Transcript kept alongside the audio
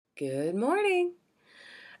Good morning.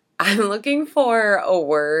 I'm looking for a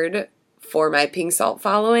word for my pink salt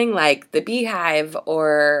following, like the beehive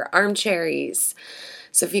or armcherries.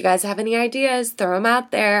 So if you guys have any ideas, throw them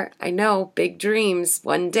out there. I know, big dreams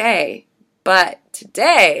one day. But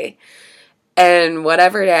today, and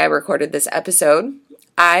whatever day I recorded this episode,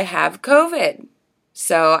 I have COVID.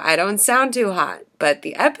 So I don't sound too hot, but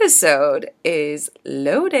the episode is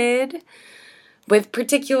loaded with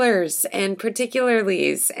particulars and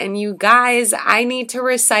particularities. And you guys, I need to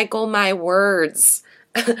recycle my words.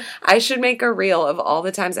 I should make a reel of all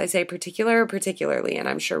the times I say particular or particularly, and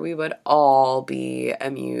I'm sure we would all be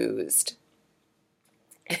amused.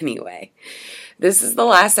 Anyway, this is the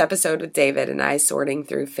last episode with David and I sorting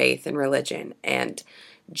through faith and religion. And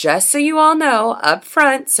just so you all know up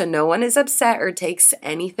front, so no one is upset or takes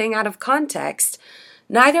anything out of context,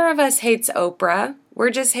 neither of us hates Oprah. We're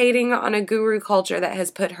just hating on a guru culture that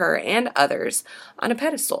has put her and others on a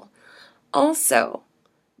pedestal. Also,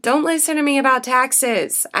 don't listen to me about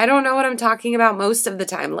taxes. I don't know what I'm talking about most of the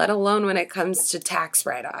time, let alone when it comes to tax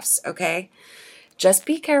write-offs, okay? Just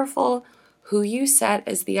be careful who you set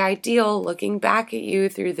as the ideal looking back at you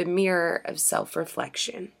through the mirror of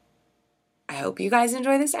self-reflection. I hope you guys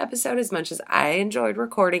enjoy this episode as much as I enjoyed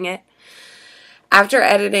recording it. After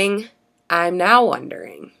editing, I'm now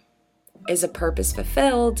wondering, is a purpose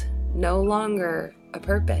fulfilled no longer a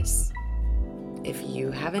purpose? If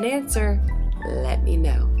you have an answer, let me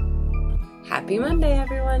know. Happy Monday,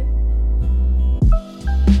 everyone.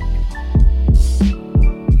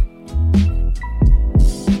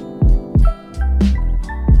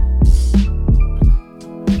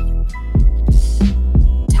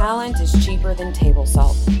 Talent is cheaper than table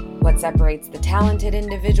salt. What separates the talented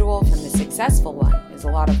individual from the successful one is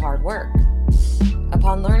a lot of hard work.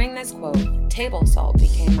 Upon learning this quote, table salt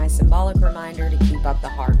became my symbolic reminder to keep up the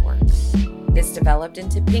hard work. This developed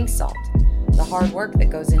into pink salt, the hard work that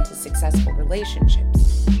goes into successful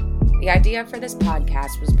relationships. The idea for this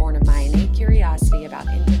podcast was born of my innate curiosity about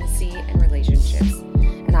intimacy and relationships,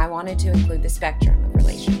 and I wanted to include the spectrum of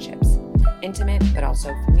relationships. Intimate, but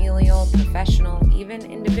also familial, professional, even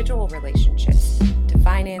individual relationships, to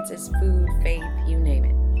finances, food, faith, you name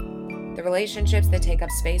it. The relationships that take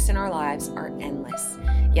up space in our lives are endless,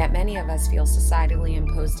 yet many of us feel societally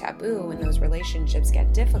imposed taboo when those relationships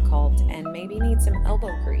get difficult and maybe need some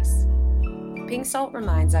elbow grease. Pink salt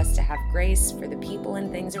reminds us to have grace for the people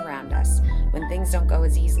and things around us when things don't go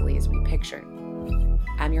as easily as we pictured.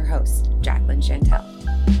 I'm your host, Jacqueline Chantel.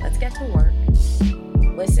 Let's get to work.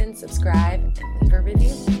 Listen, subscribe, and leave a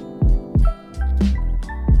review.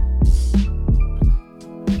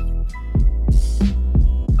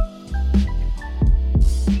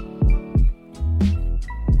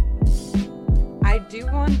 I do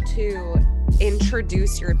want to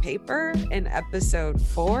introduce your paper in episode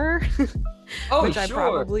 4, which I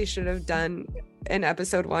probably should have done in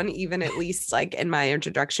episode 1, even at least like in my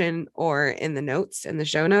introduction or in the notes, in the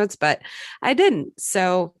show notes, but I didn't.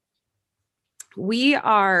 So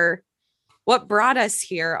what brought us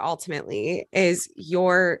here ultimately is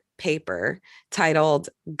your paper titled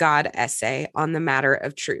God Essay on the Matter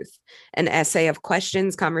of Truth, an essay of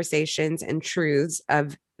questions, conversations, and truths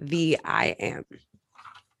of the I Am.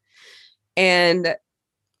 And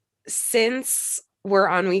since we're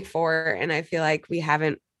on week 4, and I feel like we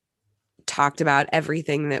haven't talked about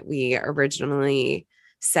everything that we originally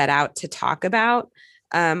set out to talk about,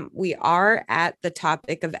 we are at the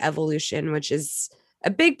topic of evolution, which is a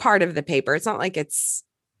big part of the paper. It's not like it's,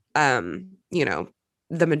 the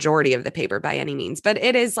majority of the paper by any means, but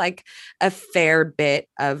it is like a fair bit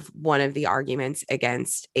of one of the arguments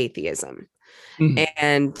against atheism. Mm-hmm.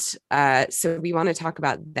 And so we want to talk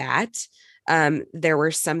about that. There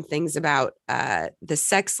were some things about the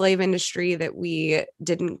sex slave industry that we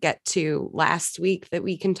didn't get to last week that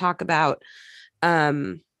we can talk about.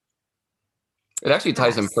 It actually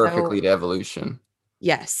ties in perfectly to evolution.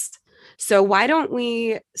 Yes. So why don't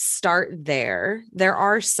we start there? There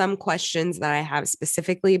are some questions that I have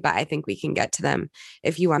specifically, but I think we can get to them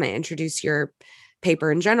if you want to introduce your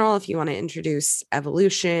paper in general, if you want to introduce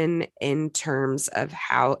evolution in terms of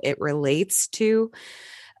how it relates to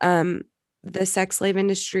the sex slave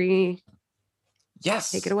industry. Yes.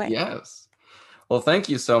 Take it away. Yes. Well, thank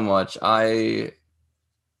you so much. I'm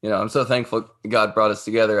so thankful God brought us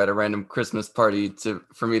together at a random Christmas party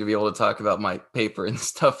for me to be able to talk about my paper and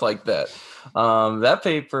stuff like that. That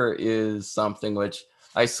paper is something which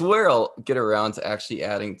I swear I'll get around to actually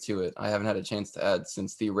adding to it. I haven't had a chance to add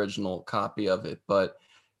since the original copy of it, but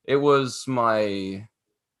it was my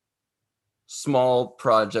small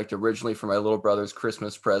project originally for my little brother's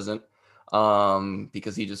Christmas present,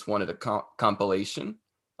 because he just wanted a compilation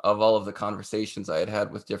of all of the conversations I had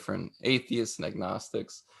had with different atheists and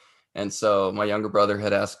agnostics. And so my younger brother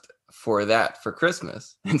had asked for that for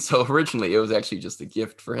Christmas. And so originally it was actually just a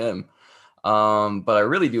gift for him. But I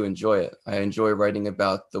really do enjoy it. I enjoy writing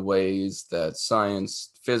about the ways that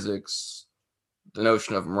science, physics, the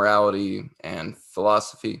notion of morality, and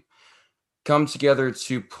philosophy come together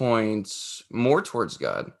to point more towards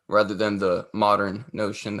God rather than the modern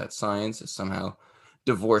notion that science is somehow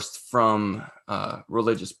divorced from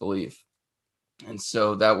religious belief. And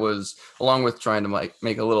so that was, along with trying to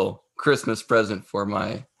make a little Christmas present for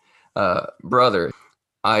my brother,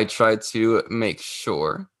 I tried to make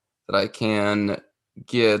sure that I can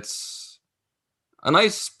get a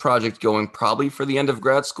nice project going probably for the end of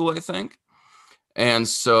grad school, I think. And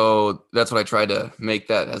so that's what I tried to make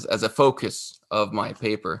that as a focus of my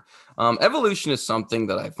paper. Evolution is something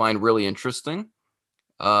that I find really interesting.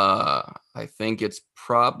 I think it's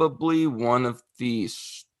probably one of the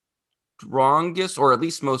strongest, or at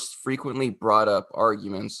least most frequently brought up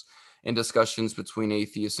arguments in discussions between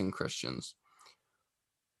atheists and Christians,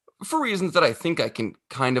 for reasons that I think I can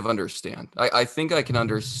kind of understand. I think I can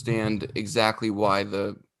understand exactly why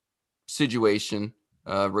the situation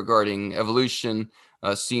regarding evolution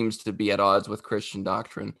seems to be at odds with Christian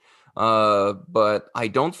doctrine. But I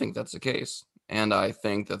don't think that's the case. And I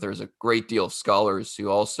think that there's a great deal of scholars who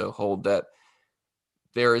also hold that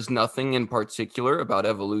there is nothing in particular about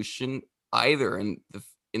evolution, either in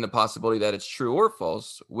the possibility that it's true or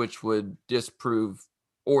false, which would disprove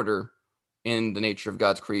order in the nature of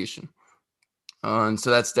God's creation. And so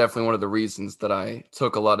that's definitely one of the reasons that I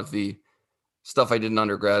took a lot of the stuff I did in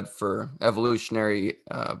undergrad for evolutionary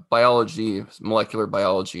biology, molecular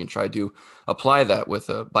biology, and tried to apply that with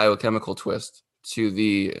a biochemical twist to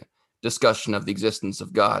the discussion of the existence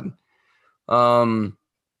of God. No,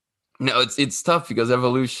 it's tough because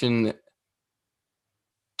evolution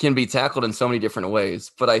can be tackled in so many different ways.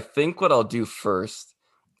 But I think what I'll do first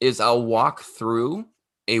is I'll walk through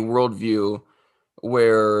a worldview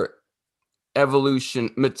where evolution,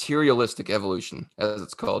 materialistic evolution, as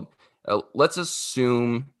it's called, let's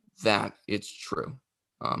assume that it's true.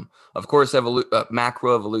 Of course,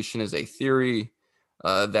 macroevolution is a theory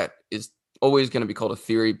that is always going to be called a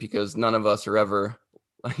theory because none of us are ever,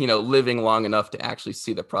 living long enough to actually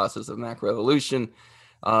see the process of macroevolution.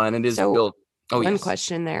 And it is built. Oh, one yes.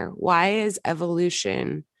 question there. Why is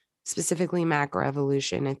evolution, specifically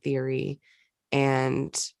macroevolution, a theory,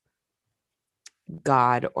 and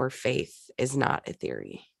God or faith is not a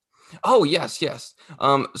theory? Oh, yes, yes.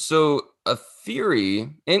 So a theory,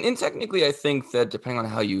 and technically, I think that depending on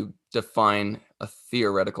how you define a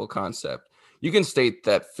theoretical concept, you can state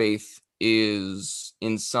that faith is,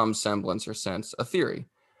 in some semblance or sense, a theory.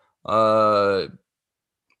 Although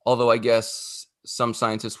I guess some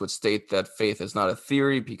scientists would state that faith is not a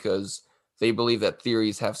theory because they believe that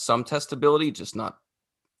theories have some testability, just not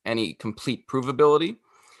any complete provability.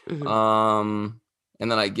 Mm-hmm.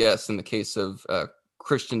 And then I guess in the case of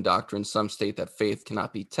Christian doctrine, some state that faith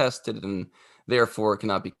cannot be tested and therefore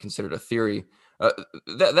cannot be considered a theory.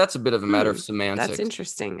 That's a bit of a matter of semantics. That's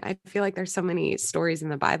interesting. I feel like there's so many stories in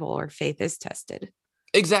the Bible where faith is tested.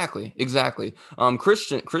 Exactly.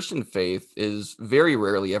 Christian faith is very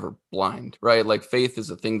rarely ever blind, right? Like faith is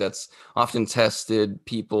a thing that's often tested.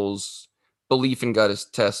 People's belief in God is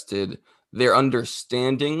tested. Their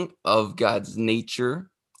understanding of God's nature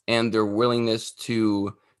and their willingness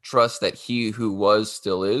to trust that he who was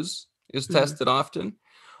still is tested often.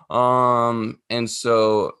 And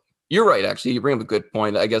so you're right, actually. You bring up a good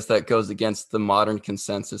point. I guess that goes against the modern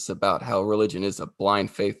consensus about how religion is a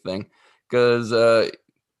blind faith thing. Because,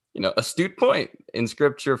 astute point. In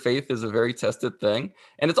scripture, faith is a very tested thing.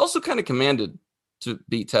 And it's also kind of commanded to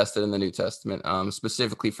be tested in the New Testament,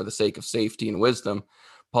 specifically for the sake of safety and wisdom.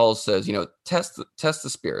 Paul says, test the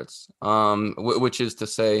spirits, which is to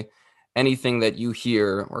say, anything that you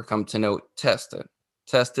hear or come to know, test it.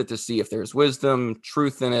 Test it to see if there's wisdom,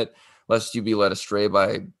 truth in it, lest you be led astray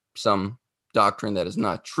by some doctrine that is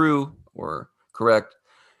not true or correct.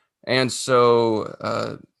 And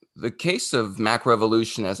so the case of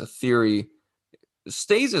macroevolution as a theory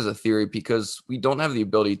stays as a theory because we don't have the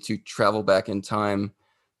ability to travel back in time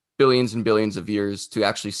billions and billions of years to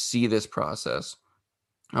actually see this process.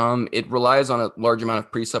 It relies on a large amount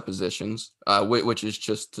of presuppositions, which is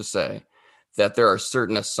just to say that there are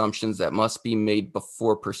certain assumptions that must be made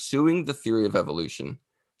before pursuing the theory of evolution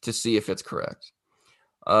to see if it's correct.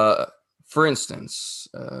 For instance,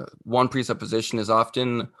 one presupposition is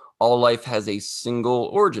often all life has a single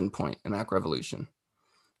origin point in macroevolution,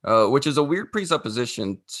 which is a weird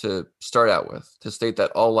presupposition to start out with, to state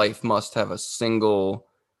that all life must have a single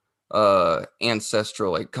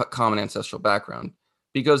ancestral, like common ancestral background.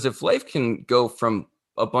 Because if life can go from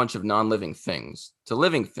a bunch of non-living things to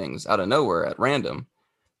living things out of nowhere at random,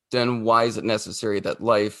 then why is it necessary that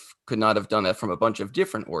life could not have done that from a bunch of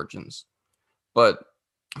different origins? But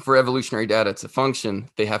for evolutionary data to function,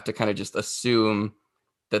 they have to kind of just assume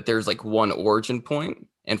that there's like one origin point,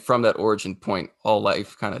 and from that origin point, all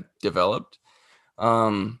life kind of developed.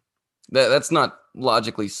 That's not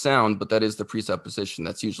logically sound, but that is the presupposition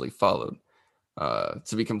that's usually followed.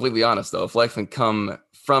 To be completely honest, though, if life can come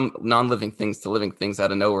from non-living things to living things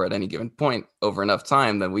out of nowhere at any given point over enough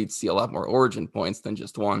time, then we'd see a lot more origin points than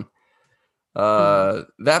just one.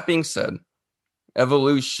 That being said,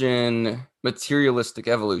 evolution, materialistic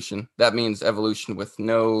evolution, that means evolution with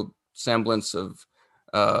no semblance of,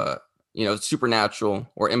 supernatural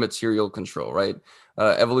or immaterial control, right?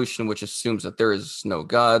 Evolution, which assumes that there is no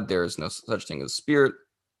God, there is no such thing as spirit,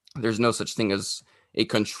 there's no such thing as a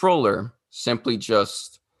controller, simply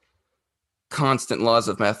just constant laws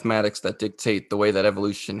of mathematics that dictate the way that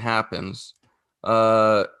evolution happens,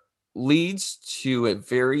 leads to a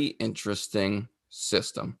very interesting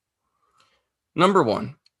system. Number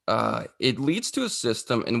one, it leads to a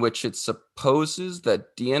system in which it supposes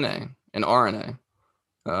that DNA and RNA,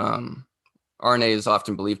 RNA is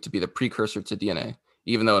often believed to be the precursor to DNA,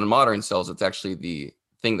 even though in modern cells, it's actually the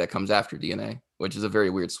thing that comes after DNA, which is a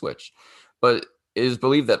very weird switch. But it is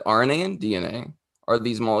believed that RNA and DNA are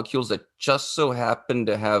these molecules that just so happen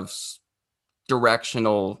to have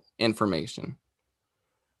directional information.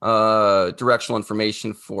 Directional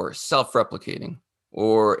information for self-replicating,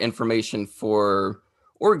 or information for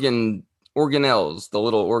organelles, the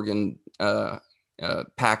little organ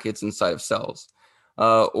packets inside of cells,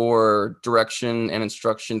 or direction and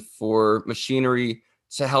instruction for machinery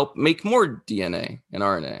to help make more DNA and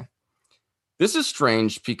RNA. This is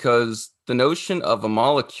strange because the notion of a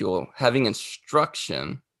molecule having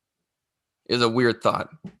instruction is a weird thought,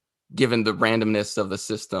 given the randomness of the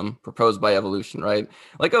system proposed by evolution, right?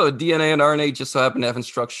 Like, oh, DNA and RNA just so happen to have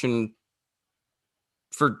instruction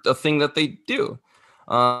for a thing that they do.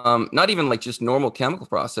 Not even like just normal chemical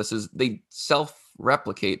processes, they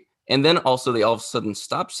self-replicate. And then also they all of a sudden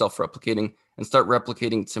stop self-replicating and start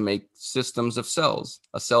replicating to make systems of cells,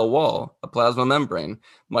 a cell wall, a plasma membrane,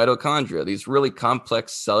 mitochondria, these really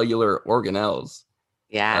complex cellular organelles.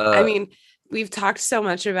 Yeah. I mean, we've talked so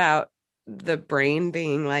much about the brain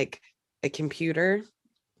being like a computer.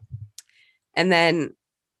 And then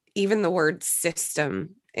even the word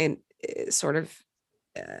system and sort of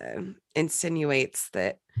insinuates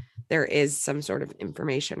that there is some sort of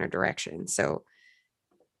information or direction. So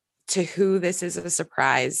to who this is a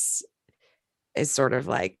surprise is sort of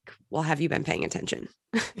like, well, have you been paying attention?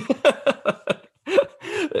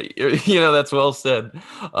 That's well said.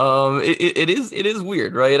 It is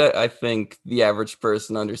weird, right? I think the average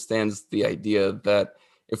person understands the idea that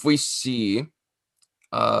if we see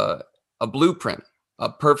a blueprint, a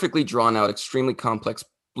perfectly drawn out, extremely complex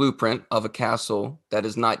blueprint of a castle that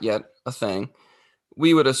is not yet a thing,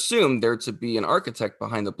 we would assume there to be an architect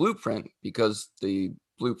behind the blueprint, because the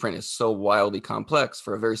blueprint is so wildly complex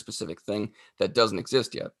for a very specific thing that doesn't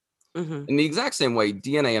exist yet. Mm-hmm. In the exact same way,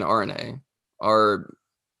 DNA and RNA are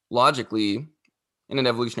logically, in an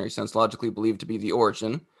evolutionary sense, logically believed to be the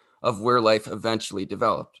origin of where life eventually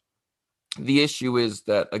developed. The issue is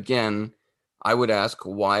that, again, I would ask,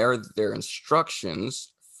 why are there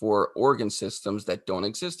instructions for organ systems that don't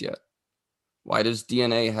exist yet? Why does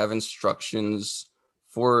DNA have instructions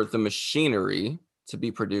for the machinery to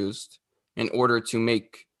be produced in order to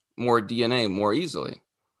make more DNA more easily?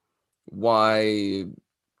 Why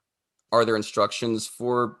are there instructions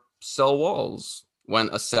for cell walls when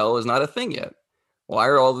a cell is not a thing yet? Why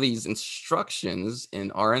are all these instructions in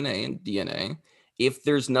RNA and DNA if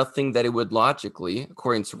there's nothing that it would logically,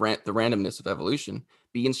 according to the randomness of evolution,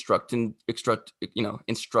 be instructed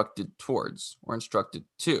towards or instructed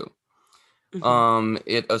to? Mm-hmm.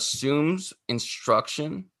 It assumes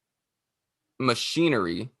instruction,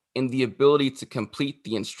 machinery, and the ability to complete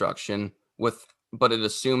the instruction but it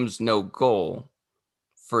assumes no goal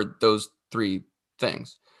for those three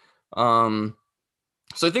things. So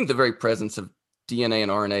I think the very presence of DNA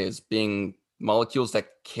and RNA as being molecules that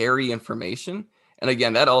carry information, and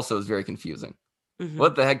again, that also is very confusing. Mm-hmm.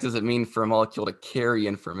 What the heck does it mean for a molecule to carry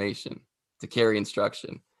information, to carry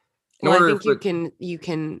instruction? I think you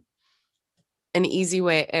can an easy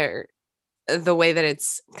way, or the way that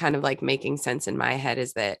it's kind of like making sense in my head,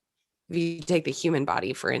 is that if you take the human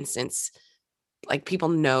body, for instance, like people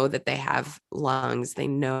know that they have lungs, they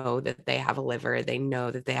know that they have a liver, they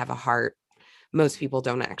know that they have a heart, most people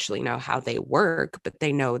don't actually know how they work, but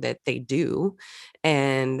they know that they do.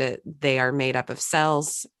 And they are made up of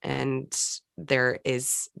cells, and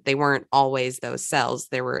they weren't always those cells.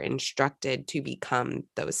 They were instructed to become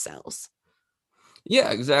those cells.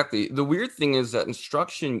 Yeah, exactly. The weird thing is that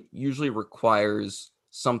instruction usually requires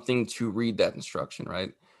something to read that instruction,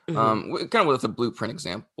 right? Hmm. Kind of with a blueprint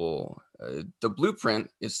example, the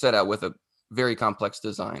blueprint is set out with a very complex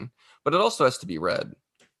design, but it also has to be read.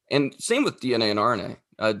 And same with DNA and RNA.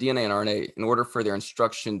 DNA and RNA, in order for their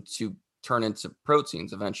instruction to turn into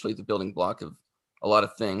proteins, eventually the building block of a lot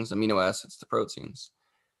of things, amino acids to proteins,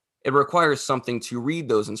 it requires something to read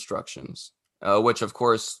those instructions, which of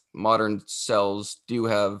course modern cells do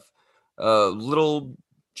have little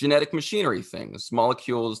genetic machinery things,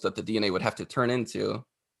 molecules that the DNA would have to turn into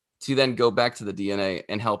to then go back to the DNA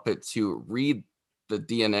and help it to read the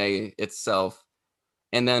DNA itself.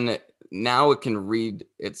 And then now it can read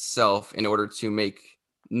itself in order to make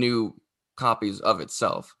new copies of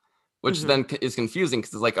itself, which Hmm. then is confusing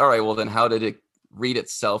because it's like, all right, well, then how did it read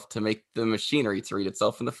itself to make the machinery to read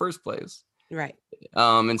itself in the first place? Right.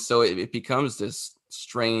 And so it becomes this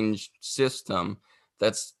strange system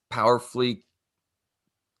that's powerfully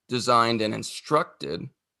designed and instructed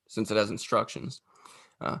since it has instructions.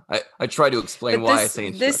 I try to explain But why I this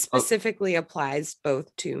say this instruct. Oh, specifically applies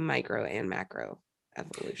both to micro and macro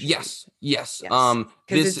evolution. yes, yes. Yes, because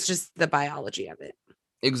This it's just the biology of it.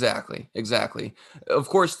 exactly, exactly. Of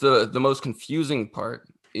course, the most confusing part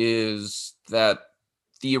is that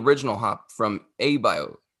the original hop from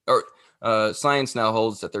abio or science now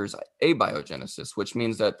holds that there's abiogenesis, which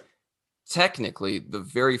means that technically the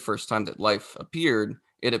very first time that life appeared,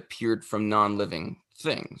 it appeared from non-living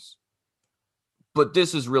things. But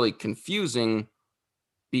this is really confusing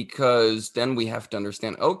because then we have to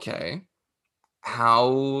understand, okay,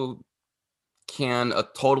 how can a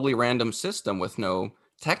totally random system with no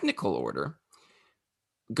technical order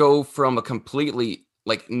go from a completely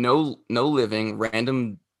like no living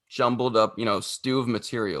random jumbled up stew of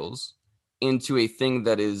materials into a thing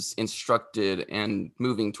that is instructed and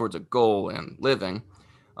moving towards a goal and living.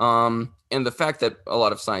 And the fact that a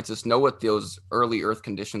lot of scientists know what those early earth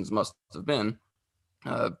conditions must have been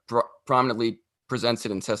prominently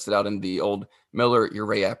presented and tested out in the old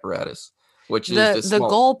Miller-Urey apparatus, which is this The small.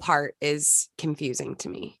 goal part is confusing to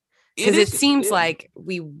me, It because it is. seems like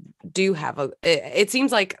we do have it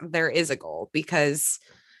seems like there is a goal, because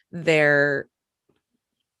there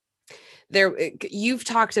you've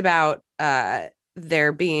talked about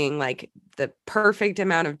there being like the perfect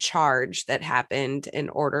amount of charge that happened in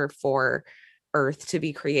order for Earth to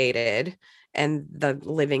be created, and the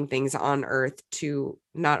living things on Earth to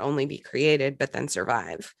not only be created but then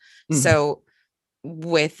survive. Mhm. So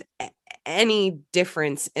with any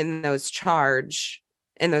difference in those charges,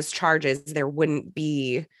 there wouldn't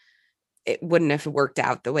be it wouldn't have worked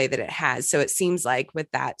out the way that it has. So it seems like with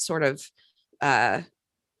that sort of uh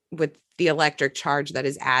with the electric charge that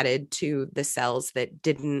is added to the cells that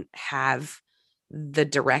didn't have the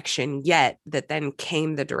direction yet, that then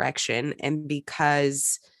came the direction. And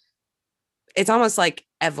because it's almost like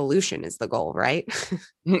evolution is the goal, right?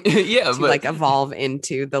 Yeah, To but like evolve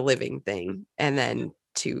into the living thing and then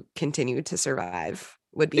to continue to survive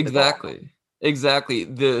would be the goal. exactly. Exactly.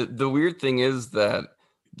 The weird thing is that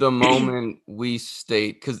the moment we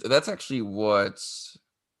state, because that's actually what's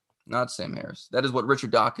not Sam Harris, that is what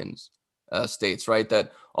Richard Dawkins states, right?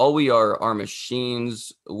 That all we are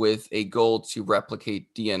machines with a goal to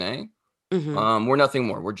replicate DNA. Hmm. We're nothing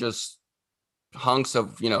more. We're just hunks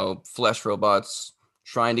of, flesh robots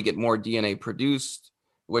trying to get more DNA produced,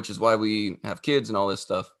 which is why we have kids and all this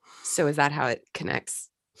stuff. So is that how it connects?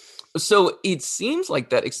 So it seems like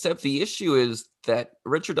that, except the issue is that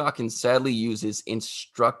Richard Dawkins sadly uses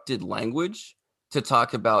instructed language to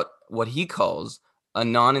talk about what he calls a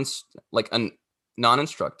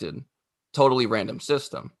non-instructed, totally random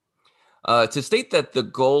system. To state that the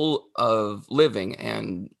goal of living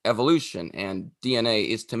and evolution and DNA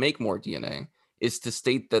is to make more DNA is to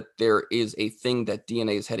state that there is a thing that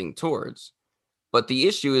DNA is heading towards. But the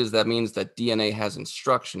issue is that means that DNA has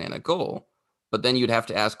instruction and a goal. But then you'd have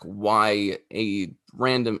to ask why a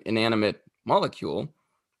random inanimate molecule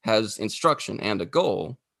has instruction and a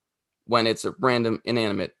goal when it's a random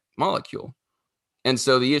inanimate molecule. And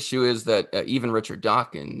so the issue is that even Richard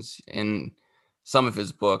Dawkins, in some of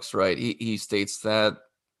his books, right, he states that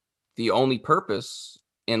the only purpose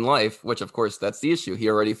in life, which of course that's the issue, he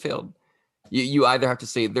already failed. You either have to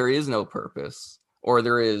say there is no purpose or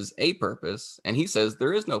there is a purpose, and he says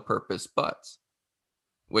there is no purpose, but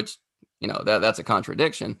which that's a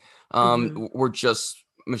contradiction. Hmm. We're just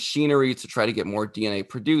machinery to try to get more DNA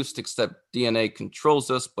produced, except DNA controls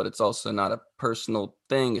us, but it's also not a personal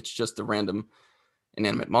thing. It's just a random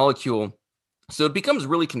inanimate molecule. So it becomes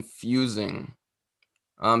really confusing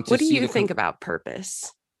to What do see you the think about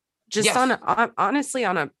purpose? Just yes. honestly,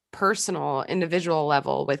 on a personal, individual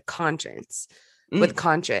level with conscience, with Mm.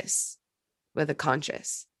 conscious, with a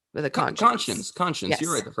conscious, with a conscience. Conscience.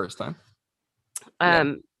 You're Yes. right the first time.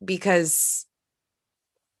 Yeah. Because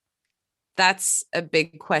that's a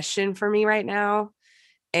big question for me right now.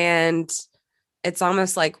 And it's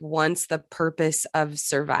almost like once the purpose of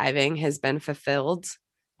surviving has been fulfilled,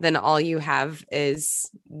 then all you have is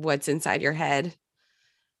what's inside your head.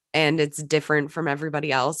 And it's different from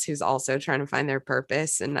everybody else who's also trying to find their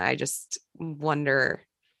purpose. And I just wonder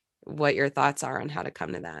what your thoughts are on how to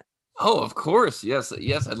come to that. Oh, of course. Yes.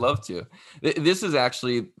 Yes. I'd love to. This is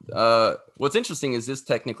actually, what's interesting is this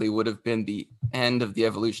technically would have been the end of the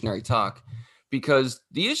evolutionary talk, because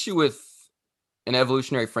the issue with an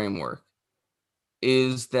evolutionary framework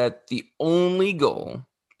is that the only goal,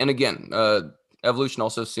 and again, evolution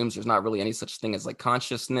also assumes there's not really any such thing as like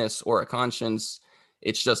consciousness or a conscience.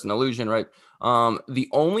 It's just an illusion, right? The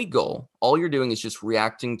only goal, all you're doing is just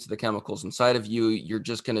reacting to the chemicals inside of you. You're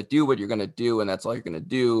just going to do what you're going to do, and that's all you're going to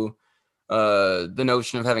do. The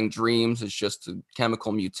notion of having dreams is just a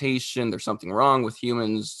chemical mutation. There's something wrong with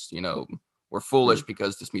humans. We're foolish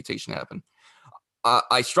because this mutation happened.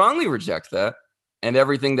 I strongly reject that and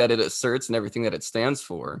everything that it asserts and everything that it stands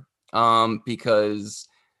for, because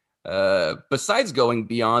besides going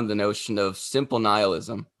beyond the notion of simple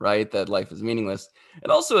nihilism, right, that life is meaningless, it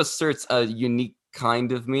also asserts a unique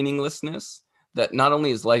kind of meaninglessness, that not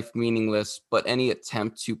only is life meaningless, but any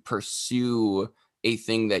attempt to pursue a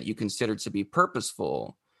thing that you consider to be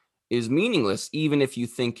purposeful is meaningless, even if you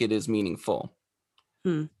think it is meaningful.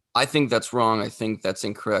 I think that's wrong. I think that's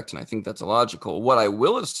incorrect. And I think that's illogical. What I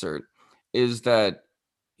will assert is that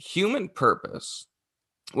human purpose,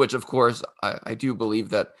 which of course I do believe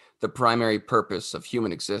that the primary purpose of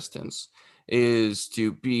human existence is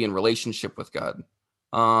to be in relationship with God,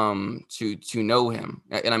 to know him.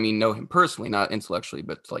 And I mean know him personally, not intellectually,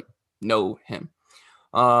 but to, like, know him.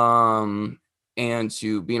 And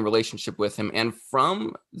to be in relationship with him. And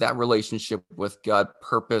from that relationship with God,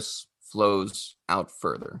 purpose flows out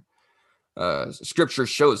further. Scripture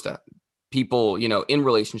shows that people, in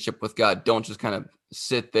relationship with God don't just kind of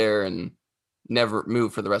sit there and never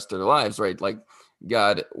move for the rest of their lives, right? Like,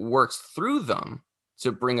 God works through them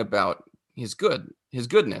to bring about his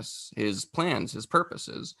goodness, his plans, his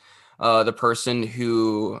purposes. The person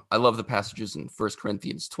who, I love the passages in 1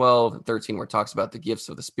 Corinthians 12 and 13 where it talks about the gifts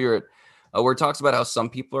of the Spirit, where it talks about how some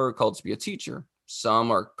people are called to be a teacher,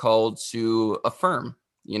 some are called to affirm.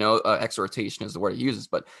 Exhortation is the word he uses,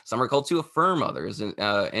 but some are called to affirm others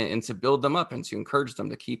and to build them up and to encourage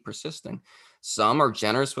them to keep persisting. Some are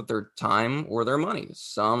generous with their time or their money.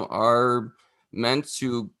 Some are meant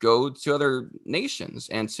to go to other nations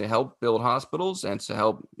and to help build hospitals and to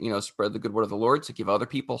help, spread the good word of the Lord, to give other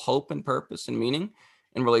people hope and purpose and meaning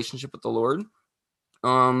in relationship with the Lord.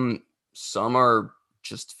 Some are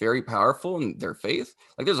just very powerful in their faith.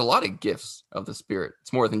 Like, there's a lot of gifts of the Spirit.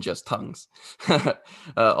 It's more than just tongues.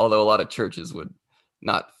 Although a lot of churches would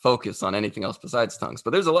not focus on anything else besides tongues,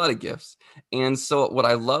 but there's a lot of gifts. And so what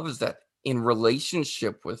I love is that in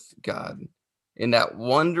relationship with God, in that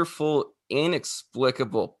wonderful,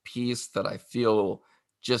 inexplicable peace that I feel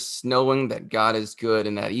just knowing that God is good,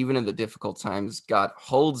 and that even in the difficult times, God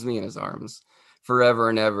holds me in his arms forever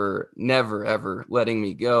and ever, never, ever letting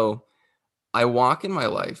me go. I walk in my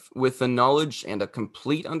life with the knowledge and a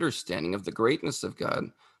complete understanding of the greatness of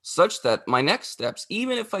God, such that my next steps,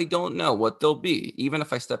 even if I don't know what they'll be, even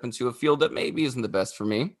if I step into a field that maybe isn't the best for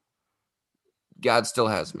me, God still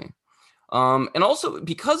has me. And also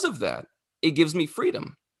because of that, it gives me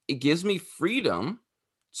freedom. It gives me freedom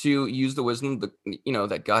to use the wisdom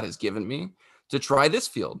that God has given me to try this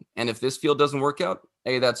field. And if this field doesn't work out,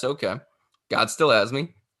 hey, that's okay. God still has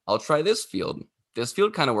me. I'll try this field. This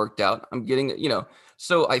field kind of worked out. I'm getting,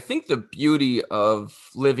 so I think the beauty of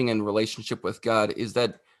living in relationship with God is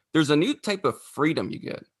that there's a new type of freedom you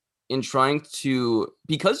get in trying to,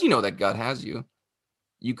 because you know that God has you,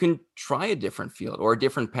 you can try a different field or a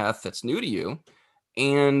different path that's new to you.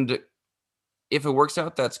 And if it works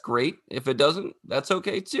out, that's great. If it doesn't, that's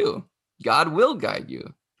okay too. God will guide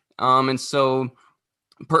you. And so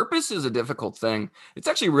purpose is a difficult thing. It's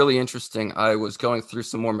actually really interesting. I was going through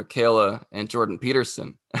some more Michaela and Jordan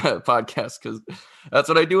Peterson podcasts, because that's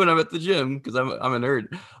what I do when I'm at the gym, because I'm a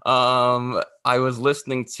nerd. I was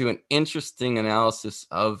listening to an interesting analysis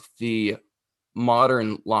of the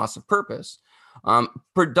modern loss of purpose.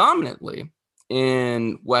 Predominantly,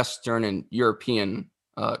 in Western and European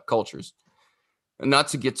cultures. And not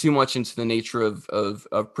to get too much into the nature of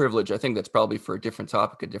privilege, I think that's probably for a different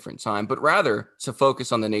topic, a different time, but rather to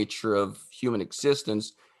focus on the nature of human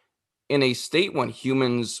existence in a state when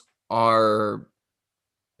humans are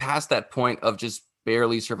past that point of just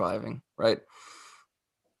barely surviving, right?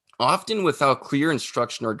 Often without clear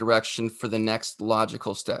instruction or direction for the next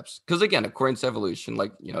logical steps. Because again, according to evolution,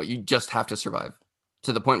 like, you just have to survive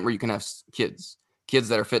to the point where you can have kids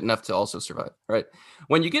that are fit enough to also survive, right?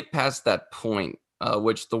 When you get past that point,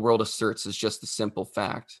 which the world asserts is just a simple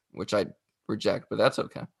fact, which I reject, but that's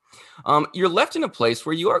okay. You're left in a place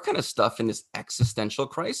where you are kind of stuck in this existential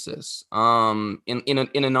crisis. In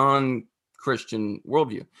a non-Christian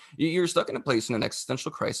worldview, you're stuck in a place in an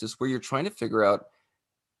existential crisis where you're trying to figure out,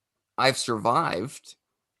 I've survived.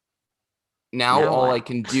 Now all what? I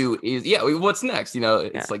can do is, what's next?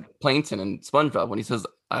 It's like Plankton and SpongeBob when he says,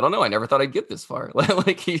 I don't know, I never thought I'd get this far.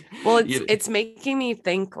 It's making me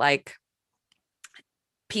think like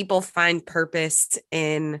people find purpose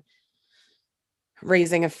in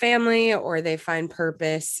raising a family, or they find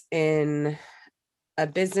purpose in a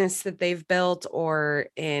business that they've built, or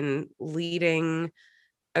in leading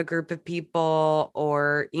a group of people,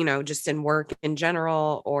 or just in work in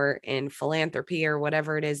general, or in philanthropy, or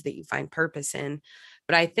whatever it is that you find purpose in.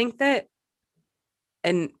 But I think that,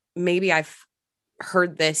 and maybe I've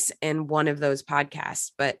heard this in one of those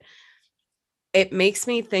podcasts, but it makes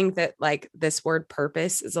me think that like this word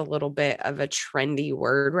purpose is a little bit of a trendy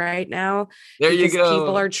word right now, there you because go.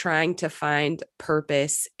 people are trying to find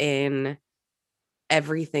purpose in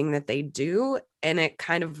everything that they do, and it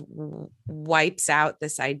kind of wipes out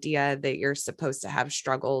this idea that you're supposed to have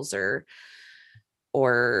struggles or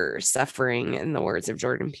suffering, in the words of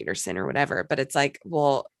Jordan Peterson or whatever. But it's like,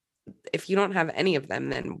 well, if you don't have any of them,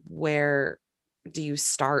 then where do you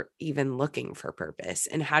start even looking for purpose,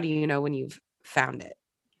 and how do you know when you've found it?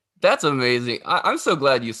 That's amazing. I'm so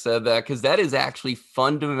glad you said that, because that is actually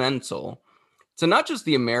fundamental to not just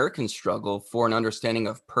the American struggle for an understanding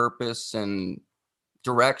of purpose and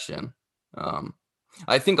direction.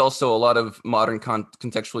 I think also a lot of modern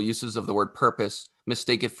contextual uses of the word purpose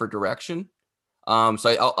mistake it for direction.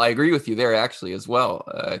 So I agree with you there actually as well.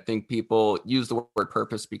 I think people use the word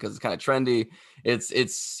purpose because it's kind of trendy.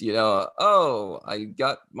 It's oh, I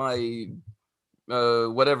got my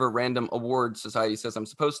whatever random award society says I'm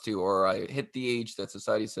supposed to, or I hit the age that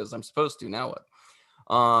society says I'm supposed to. Now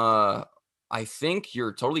what? I think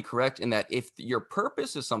you're totally correct in that if your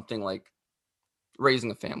purpose is something like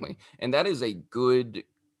raising a family, and that is a good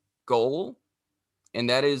goal, and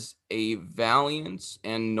that is a valiant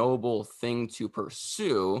and noble thing to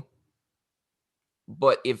pursue,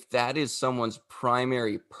 but if that is someone's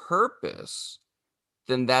primary purpose,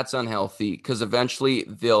 then that's unhealthy, because eventually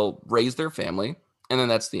they'll raise their family and then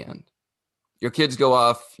that's the end. Your kids go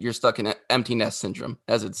off, you're stuck in empty nest syndrome,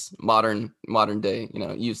 as it's modern day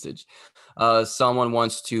usage. Someone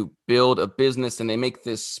wants to build a business and they make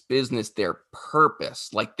this business their purpose,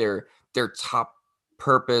 like their top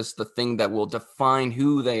purpose, the thing that will define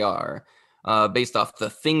who they are, based off the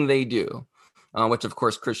thing they do, which of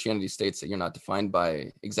course Christianity states that you're not defined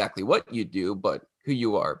by exactly what you do, but who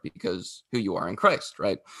you are, because who you are in Christ,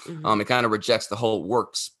 right? Mm-hmm. It kind of rejects the whole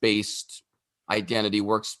works-based identity,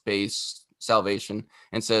 works-based salvation,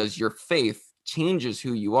 and says your faith changes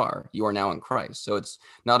who you are. You are now in Christ. So it's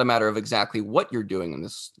not a matter of exactly what you're doing in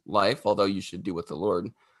this life, although you should do what the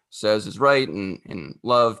Lord says is right, and in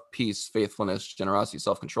love, peace, faithfulness, generosity,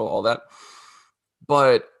 self-control, all that.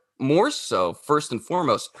 But more so, first and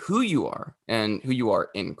foremost, who you are and who you are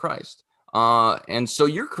in Christ. And so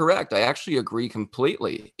you're correct. I actually agree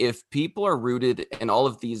completely. If people are rooted in all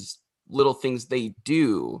of these little things they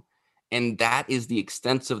do, and that is the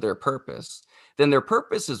extent of their purpose, then their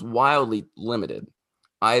purpose is wildly limited,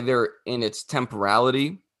 either in its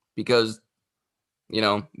temporality, because,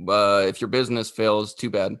 if your business fails, too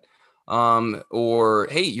bad. Or,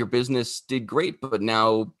 hey, your business did great, but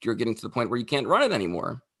now you're getting to the point where you can't run it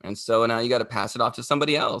anymore. And so now you got to pass it off to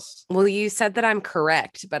somebody else. Well, you said that I'm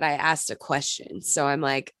correct, but I asked a question. So I'm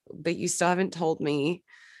like, but you still haven't told me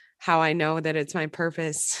how I know that it's my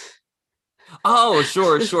purpose. Oh,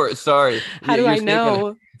 sure. Sorry. How do I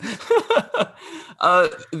know?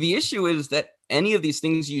 The issue is that any of these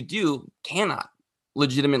things you do cannot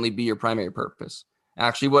legitimately be your primary purpose.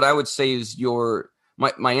 Actually, what I would say is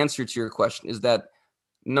my answer to your question is that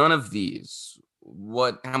none of these,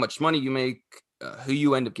 how much money you make, who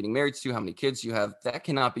you end up getting married to, how many kids you have, that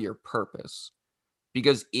cannot be your purpose.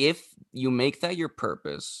 Because if you make that your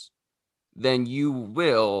purpose, then you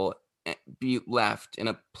will be left in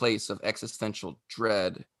a place of existential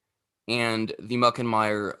dread and the muck and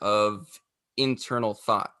mire of internal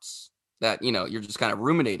thoughts that, you're just kind of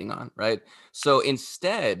ruminating on, right? So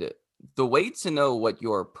instead, the way to know what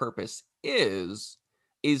your purpose is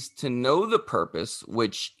to know the purpose,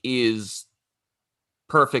 which is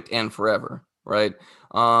perfect and forever, right?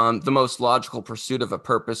 The most logical pursuit of a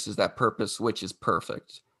purpose is that purpose which is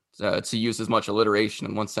perfect. To use as much alliteration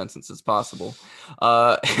in one sentence as possible.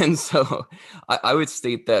 And so I would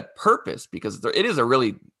state that purpose, because it is a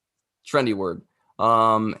really trendy word.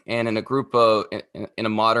 And in a group of, in a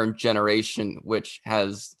modern generation, which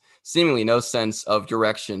has seemingly no sense of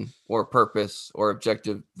direction or purpose or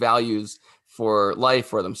objective values for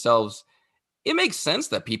life or themselves, it makes sense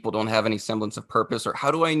that people don't have any semblance of purpose. Or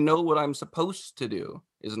how do I know what I'm supposed to do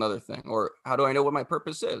is another thing. Or how do I know what my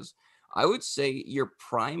purpose is? I would say your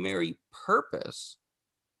primary purpose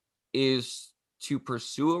is to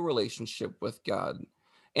pursue a relationship with God.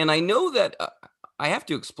 And I know that I have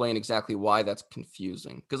to explain exactly why that's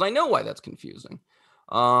confusing, because I know why that's confusing.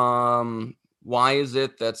 Why is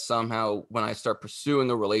it that somehow when I start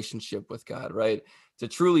pursuing a relationship with God, right, to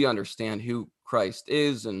truly understand who Christ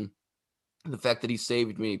is and the fact that he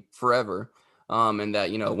saved me forever, and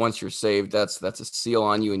that, once you're saved, that's a seal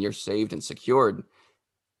on you and you're saved and secured.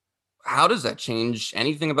 How does that change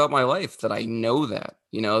anything about my life that I know that,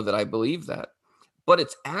 that I believe that? But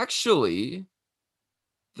it's actually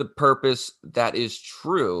the purpose that is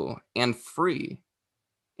true and free.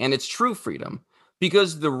 And it's true freedom,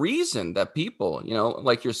 because the reason that people,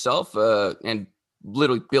 like yourself, and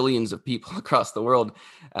literally billions of people across the world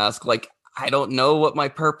ask, like, I don't know what my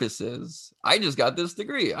purpose is. I just got this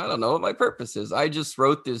degree. I don't know what my purpose is. I just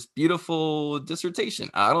wrote this beautiful dissertation.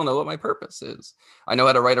 I don't know what my purpose is. I know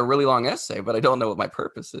how to write a really long essay, but I don't know what my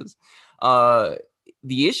purpose is. The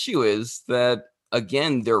issue is that,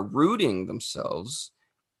 again, they're rooting themselves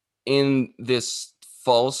in this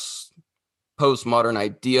false postmodern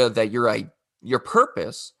idea that your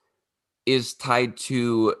purpose is tied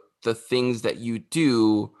to the things that you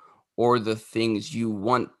do or the things you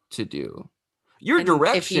want to do. Your And if you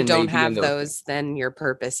direction may don't be in have those things. those, then your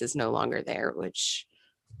purpose is no longer there, which,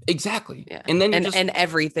 Exactly. yeah. And then And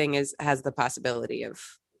everything has the possibility of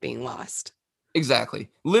being lost. exactly.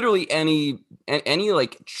 Literally any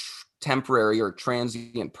like temporary or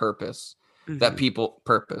transient purpose that Mm-hmm.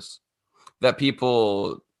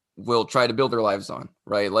 people will try to build their lives on,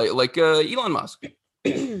 right? Like Elon Musk.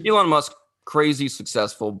 Elon Musk, crazy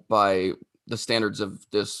successful by the standards of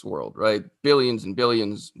this world, right? Billions and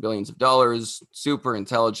billions of dollars, super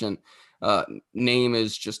intelligent. Name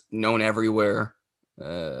is just known everywhere.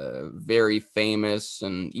 Very famous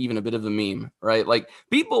and even a bit of a meme, right? Like,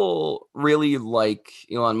 people really like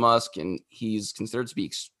Elon Musk, and he's considered to be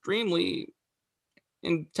extremely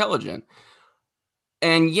intelligent.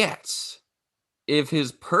 And yet, if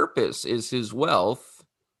his purpose is his wealth,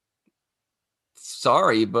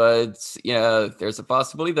 sorry, but yeah, there's a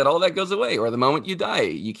possibility that all that goes away, or the moment you die,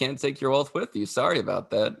 you can't take your wealth with you. Sorry about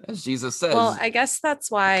that. As Jesus Well, says. I guess that's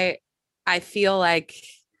why I feel like,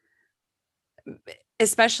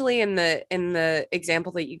 especially in the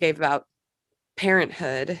example that you gave about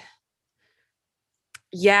parenthood,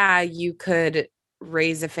 yeah, you could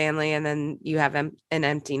raise a family and then you have an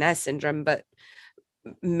empty nest syndrome, but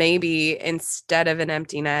maybe instead of an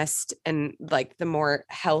empty nest, and like the more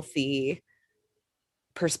healthy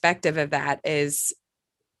perspective of that is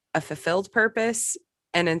a fulfilled purpose.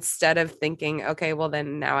 And instead of thinking, okay, well,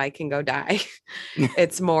 then now I can go die,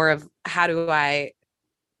 it's more of how do I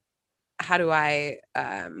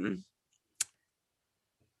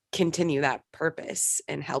continue that purpose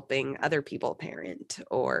in helping other people parent,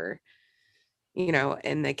 or,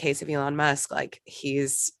 in the case of Elon Musk, like,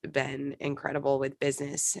 he's been incredible with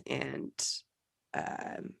business and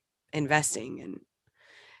um, investing,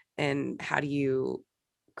 and how do you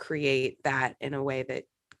create that in a way that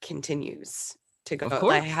continues to Of go,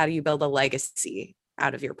 like, course. how do you build a legacy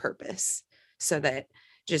out of your purpose, so that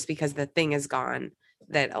just because the thing is gone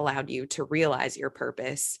that allowed you to realize your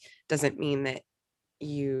purpose doesn't mean that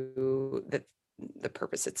the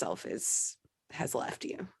purpose itself has left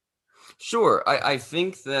you. Sure. I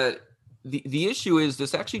think that the issue is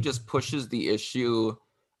this actually just pushes the issue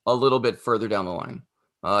a little bit further down the line.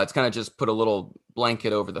 It's kind of just put a little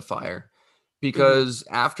blanket over the fire. Mm-hmm. Because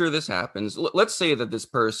after this happens, let's say that this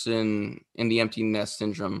person in the empty nest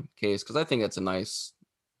syndrome case, because I think that's a nice,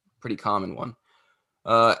 pretty common one.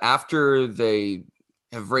 After they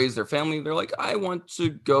have raised their family, they're like, I want to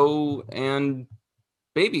go and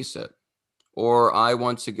babysit, or I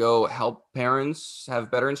want to go help parents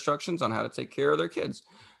have better instructions on how to take care of their kids.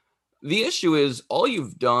 The issue is all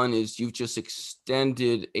you've done is you've just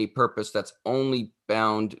extended a purpose that's only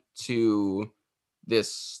bound to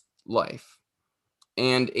this life.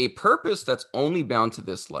 And a purpose that's only bound to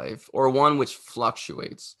this life, or one which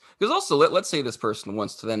fluctuates. Because also, let's say this person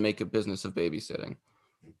wants to then make a business of babysitting.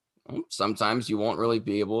 Well, sometimes you won't really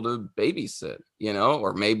be able to babysit,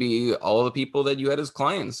 or maybe all the people that you had as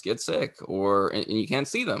clients get sick, and you can't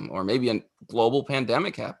see them, or maybe a global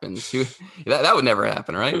pandemic happens. That would never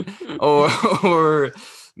happen, right? or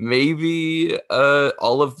maybe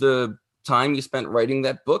all of the time you spent writing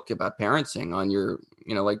that book about parenting on your,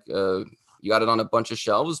 you got it on a bunch of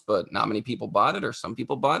shelves, but not many people bought it, or some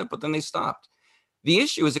people bought it, but then they stopped. The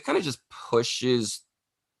issue is it kind of just pushes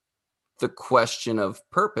the question of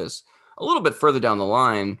purpose a little bit further down the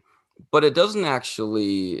line, but it doesn't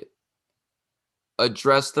actually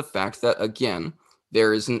address the fact that, again,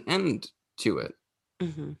 there is an end to it.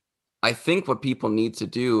 Mm-hmm. I think what people need to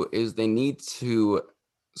do is they need to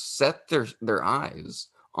set their eyes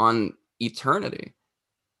on eternity.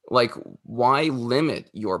 Like, why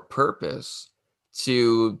limit your purpose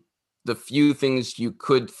to the few things you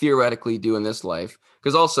could theoretically do in this life?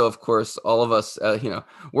 Because also, of course, all of us,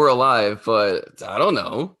 we're alive, but I don't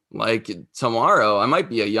know, like tomorrow I might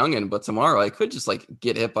be a youngin', but tomorrow I could just like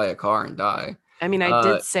get hit by a car and die. I mean, I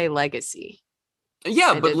did say legacy.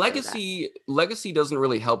 Yeah, but legacy doesn't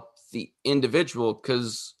really help the individual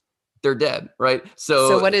because they're dead, right?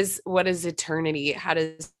 So what is eternity? How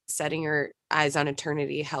does setting your eyes on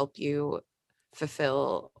eternity help you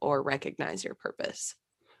fulfill or recognize your purpose?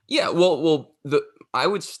 Yeah, well, I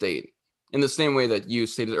would state in the same way that you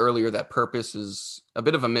stated earlier that purpose is a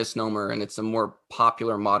bit of a misnomer and it's a more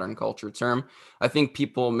popular modern culture term. I think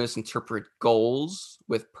people misinterpret goals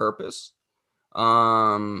with purpose.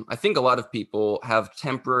 I think a lot of people have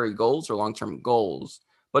temporary goals or long-term goals,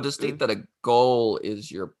 but to state that a goal is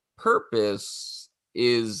your purpose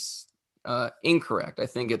is incorrect. I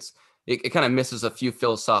think it kind of misses a few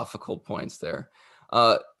philosophical points there.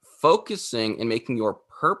 Focusing and making your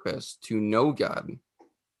purpose to know God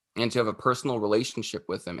and to have a personal relationship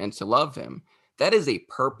with him and to love him, that is a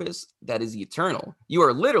purpose that is eternal. You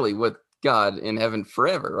are literally with God in heaven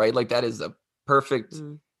forever, right? Like that is a perfect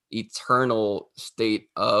eternal state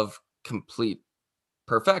of complete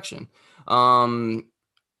perfection.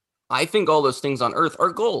 I think all those things on earth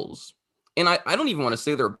are goals. And I don't even want to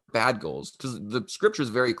say they're bad goals because the scripture is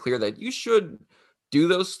very clear that you should do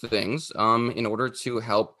those things in order to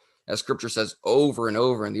help, as scripture says over and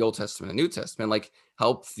over in the Old Testament and New Testament, like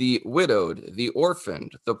help the widowed, the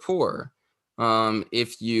orphaned, the poor.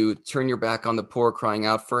 If you turn your back on the poor crying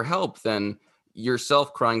out for help, then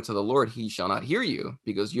yourself crying to the Lord, he shall not hear you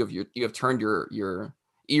because you have turned your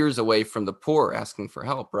ears away from the poor asking for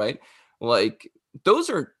help, right? Like those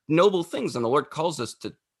are noble things. And the Lord calls us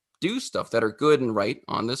to do stuff that are good and right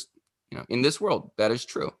on this, in this world. That is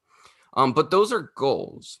true. But those are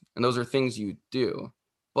goals and those are things you do.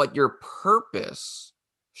 But your purpose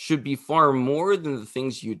should be far more than the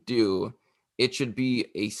things you do. It should be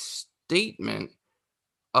a statement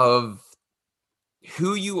of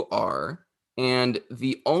who you are, and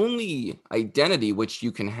the only identity which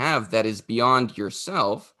you can have that is beyond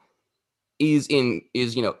yourself is in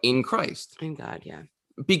Christ. In God, yeah.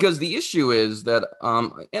 Because the issue is that,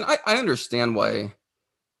 and I understand why,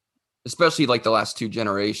 especially like the last two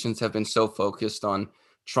generations have been so focused on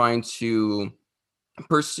trying to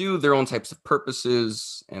pursue their own types of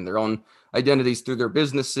purposes and their own identities through their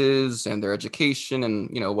businesses and their education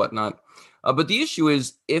and whatnot. But the issue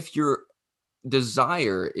is if your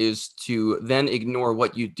desire is to then ignore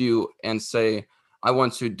what you do and say, I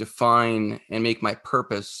want to define and make my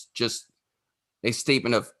purpose just a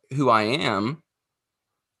statement of who I am.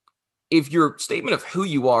 If your statement of who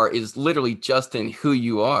you are is literally just in who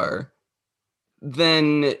you are,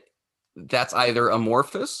 then that's either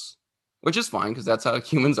amorphous, which is fine because that's how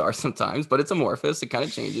humans are sometimes, but it's amorphous. It kind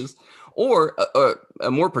of changes. Or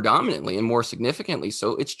more predominantly and more significantly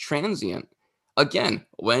so, it's transient. Again,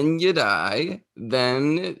 when you die,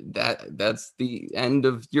 then that's the end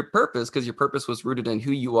of your purpose because your purpose was rooted in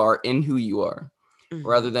who you are,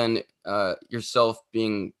 rather than yourself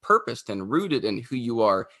being purposed and rooted in who you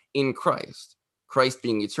are in Christ. Christ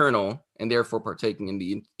being eternal and therefore partaking in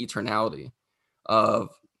the eternality of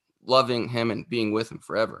loving him and being with him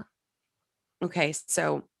forever. Okay,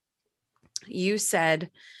 so you said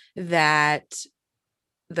that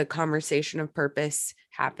the conversation of purpose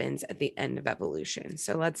happens at the end of evolution.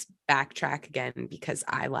 So let's backtrack again because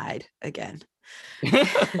I lied again.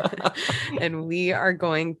 And we are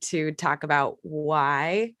going to talk about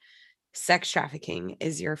why sex trafficking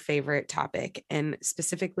is your favorite topic. And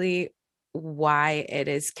specifically, why it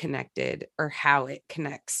is connected or how it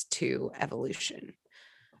connects to evolution.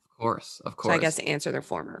 Of So I course. guess answer the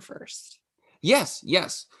former first, Yes.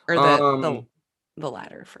 or the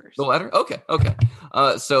latter The first. latter? Okay.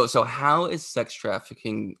 So how is sex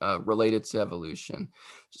trafficking related to evolution?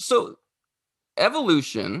 So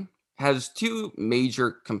evolution has two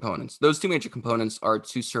major components. Those two major components are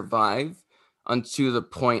to survive unto the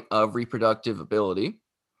point of reproductive ability,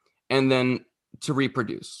 and then to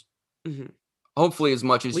reproduce. Hmm. Hopefully, as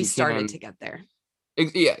much as We you started can. to get there.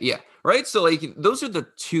 Yeah. Right. So like those are the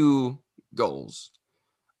two goals.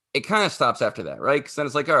 It kind of stops after that, right? Because then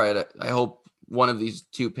it's like, all right, I hope one of these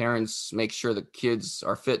two parents makes sure the kids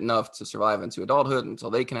are fit enough to survive into adulthood until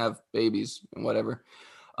they can have babies and whatever.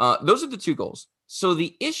 Those are the two goals. So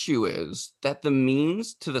the issue is that the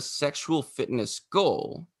means to the sexual fitness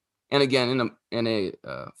goal, and again, in a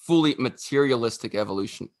fully materialistic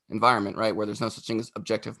evolution environment, right, where there's no such thing as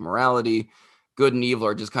objective morality, good and evil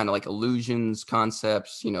are just kind of like illusions,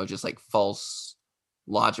 concepts, just like false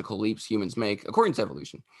logical leaps humans make according to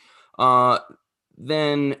evolution. Uh,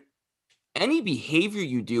 then any behavior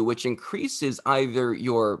you do which increases either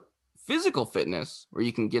your physical fitness, where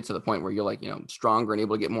you can get to the point where you're like, stronger and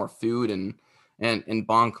able to get more food and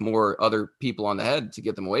bonk more other people on the head to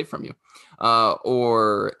get them away from you,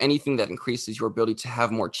 or anything that increases your ability to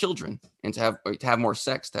have more children and to have more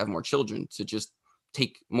sex, to have more children, to just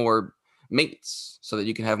take more mates so that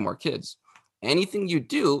you can have more kids. Anything you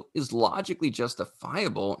do is logically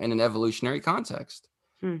justifiable in an evolutionary context.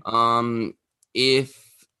 Hmm.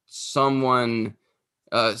 If someone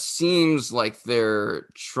seems like they're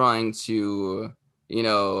trying to,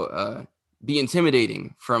 be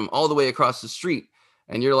intimidating from all the way across the street,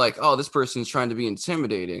 and you're like, oh, this person's trying to be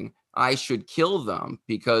intimidating, I should kill them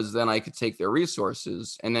because then I could take their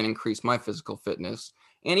resources and then increase my physical fitness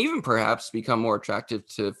and even perhaps become more attractive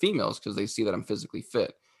to females because they see that I'm physically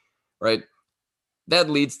fit, right? That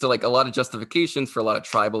leads to like a lot of justifications for a lot of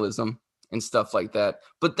tribalism and stuff like that.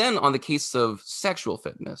 But then on the case of sexual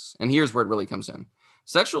fitness, and here's where it really comes in.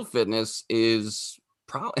 Sexual fitness is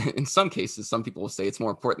in some cases, some people will say it's more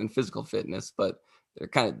important than physical fitness, but they're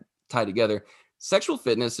kind of tied together. Sexual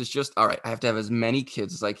fitness is just, all right, I have to have as many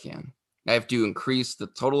kids as I can. I have to increase the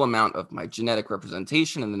total amount of my genetic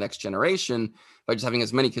representation in the next generation by just having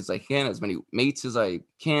as many kids as I can, as many mates as I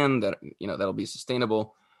can, that that'll be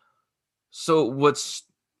sustainable. So what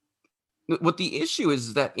the issue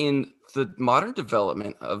is that in the modern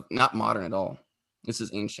development of, not modern at all, this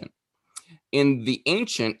is ancient, in the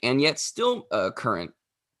ancient and yet still current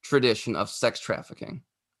tradition of sex trafficking,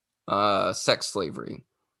 sex slavery,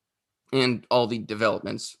 and all the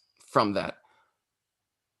developments from that,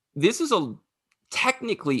 this is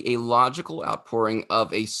technically a logical outpouring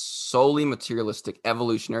of a solely materialistic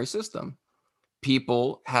evolutionary system.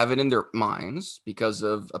 People have it in their minds because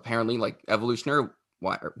of apparently like evolutionary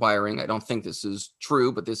wiring. I don't think this is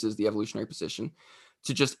true, but this is the evolutionary position,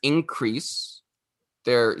 to just increase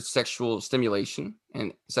their sexual stimulation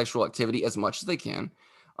and sexual activity as much as they can,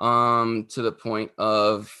 to the point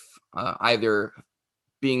of either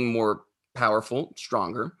being more powerful,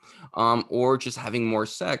 stronger, or just having more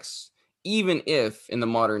sex, even if in the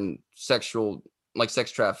modern like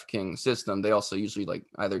sex trafficking system, they also usually like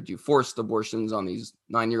either do forced abortions on these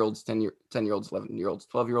 9-year-olds, 10-year-olds, 11-year-olds,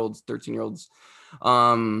 12-year-olds, 13-year-olds.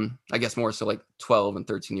 I guess more so like 12 and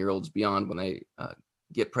 13-year-olds beyond, when they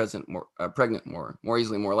get pregnant more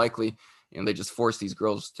easily, more likely. And they just force these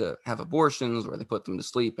girls to have abortions, or they put them to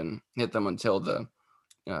sleep and hit them until the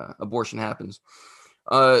abortion happens.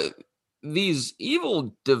 Uh, these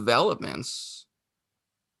evil developments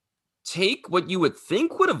take what you would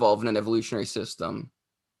think would evolve in an evolutionary system,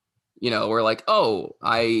 where like, oh,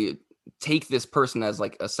 I take this person as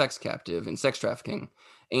like a sex captive in sex trafficking,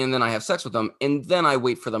 and then I have sex with them, and then I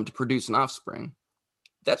wait for them to produce an offspring.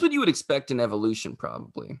 That's what you would expect in evolution,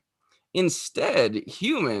 probably. Instead,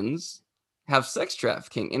 humans have sex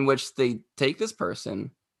trafficking in which they take this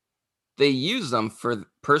person, they use them for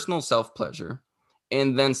personal self pleasure,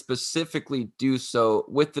 and then specifically do so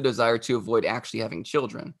with the desire to avoid actually having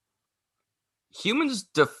children. Humans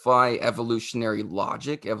defy evolutionary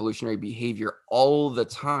logic, evolutionary behavior all the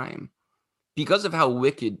time because of how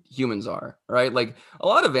wicked humans are, right? Like a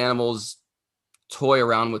lot of animals toy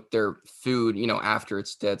around with their food, after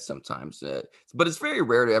it's dead sometimes. But it's very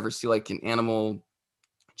rare to ever see like an animal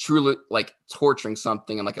truly like torturing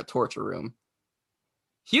something in like a torture room.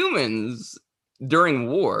 Humans during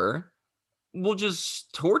war will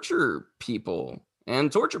just torture people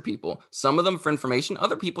and torture people. Some of them for information,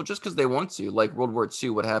 other people just because they want to. Like World War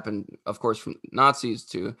II, what happened, of course, from Nazis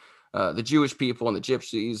to the Jewish people and the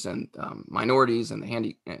Gypsies and minorities and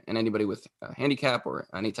and anybody with a handicap or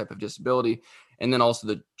any type of disability, and then also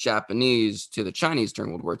the Japanese to the Chinese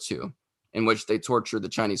during World War II, in which they tortured the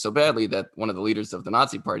Chinese so badly that one of the leaders of the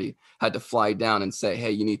Nazi Party had to fly down and say,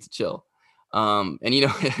 "Hey, you need to chill." And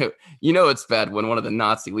it's bad when one of the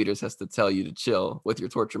Nazi leaders has to tell you to chill with your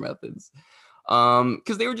torture methods,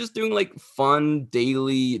 because they were just doing like fun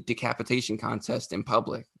daily decapitation contests in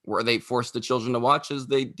public where they forced the children to watch as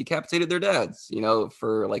they decapitated their dads,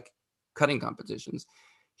 for like cutting competitions.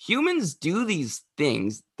 Humans do these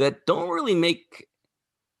things that don't really make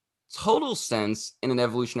total sense in an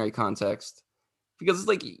evolutionary context because it's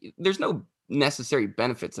like there's no necessary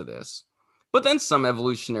benefit to this. But then some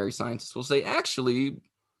evolutionary scientists will say, actually,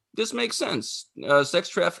 this makes sense. Sex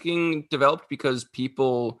trafficking developed because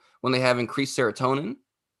people, when they have increased serotonin,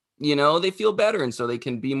 they feel better. And so they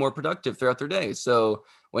can be more productive throughout their day. So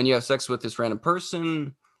when you have sex with this random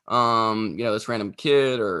person, this random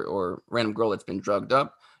kid or random girl that's been drugged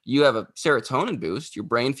up, you have a serotonin boost. Your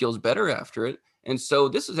brain feels better after it. And so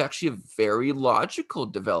this is actually a very logical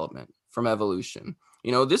development from evolution.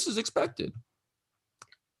 This is expected,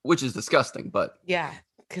 which is disgusting, but yeah,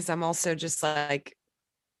 because I'm also just like,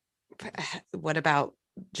 what about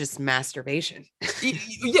just masturbation?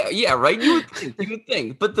 yeah, right. You would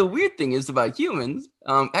think. But the weird thing is about humans.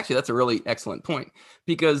 Actually, that's a really excellent point,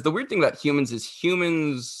 because the weird thing about humans is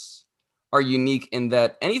humans are unique in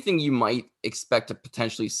that anything you might expect to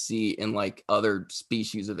potentially see in like other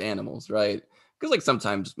species of animals, right? Because like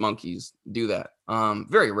sometimes monkeys do that.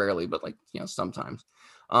 Very rarely, but like sometimes.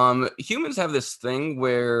 Humans have this thing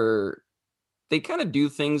where they kind of do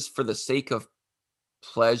things for the sake of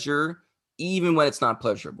pleasure, even when it's not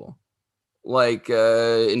pleasurable. Like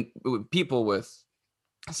people with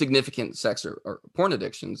significant sex or porn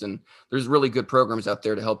addictions, and there's really good programs out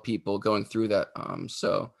there to help people going through that.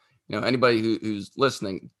 So anybody who's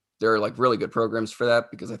listening, there are like really good programs for that,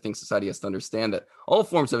 because I think society has to understand that all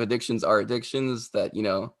forms of addictions are addictions, that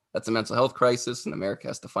that's a mental health crisis, and America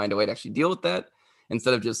has to find a way to actually deal with that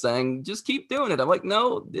instead of just saying just keep doing it. I'm like,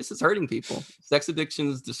 no, this is hurting people. Sex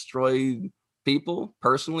addictions destroy people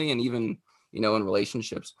personally and even in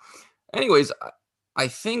relationships. Anyways, I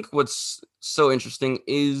think what's so interesting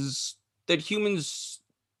is that humans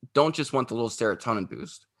don't just want the little serotonin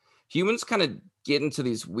boost. Humans kind of get into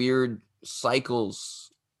these weird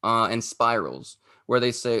cycles and spirals where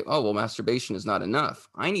they say, oh, well, masturbation is not enough.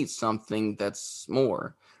 I need something that's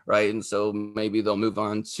more, right? And so maybe they'll move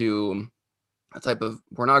on to a type of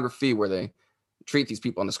pornography where they treat these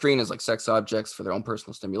people on the screen as like sex objects for their own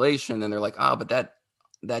personal stimulation. And they're like, but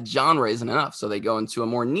that genre isn't enough. So they go into a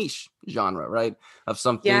more niche genre, right? Of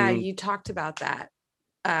something. Yeah, you talked about that.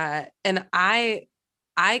 And I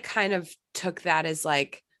kind of took that as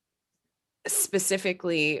like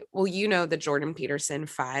specifically, well, the Jordan Peterson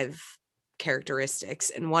 5 characteristics,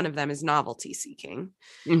 and one of them is novelty seeking.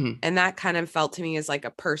 Mm-hmm. And that kind of felt to me as like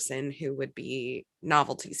a person who would be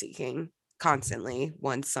novelty seeking constantly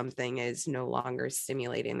once something is no longer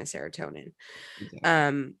stimulating the serotonin.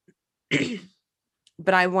 Okay.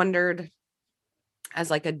 But I wondered, as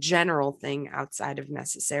like a general thing outside of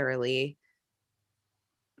necessarily,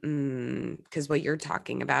 because what you're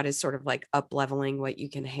talking about is sort of like up leveling what you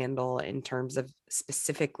can handle in terms of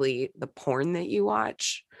specifically the porn that you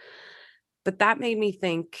watch. But that made me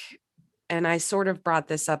think, and I sort of brought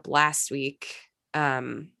this up last week.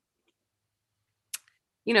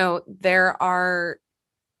 There are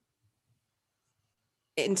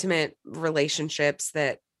intimate relationships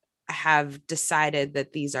that have decided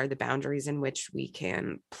that these are the boundaries in which we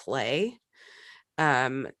can play,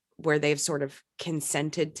 where they've sort of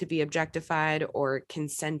consented to be objectified or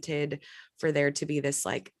consented for there to be this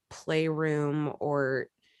like playroom or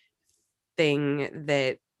thing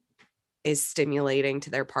that is stimulating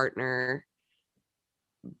to their partner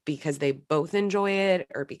because they both enjoy it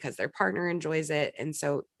or because their partner enjoys it. And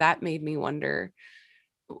so that made me wonder,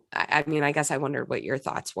 I mean, I guess I wondered what your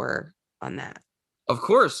thoughts were on that. Of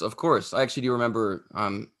course. I actually do remember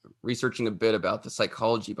researching a bit about the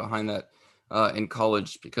psychology behind that in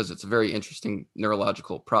college, because it's a very interesting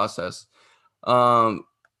neurological process. So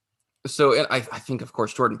and I think, of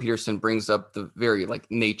course, Jordan Peterson brings up the very like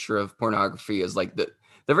nature of pornography as like the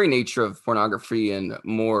very nature of pornography and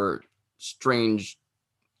more strange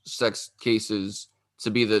sex cases to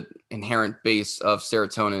be the inherent base of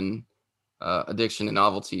serotonin addiction and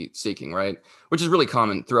novelty seeking, right? Which is really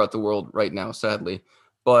common throughout the world right now, sadly.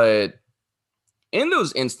 But in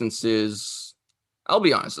those instances, I'll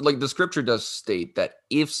be honest, like the scripture does state that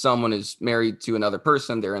if someone is married to another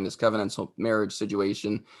person, they're in this covenantal marriage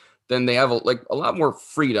situation, then they have a lot more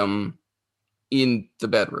freedom in the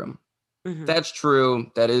bedroom. Mm-hmm. That's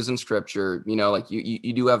true. That is in scripture. Like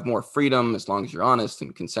you do have more freedom as long as you're honest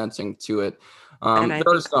and consenting to it. And I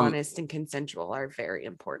There are think some honest and consensual are very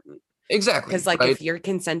important. exactly Because, like, right. if you're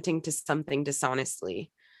consenting to something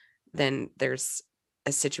dishonestly, then there's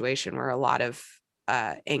a situation where a lot of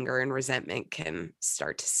anger and resentment can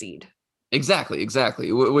start to seed. Exactly,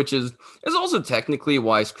 which is also technically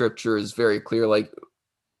why scripture is very clear, like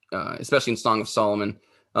especially in Song of Solomon,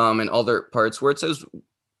 and other parts where it says,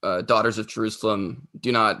 daughters of Jerusalem,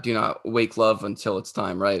 do not wake love until it's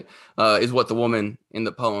time, right? Is what the woman in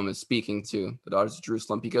the poem is speaking to the daughters of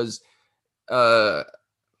Jerusalem, because uh,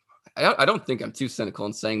 I don't think I'm too cynical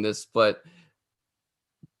in saying this, but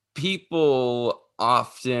people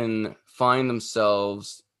often find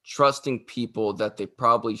themselves trusting people that they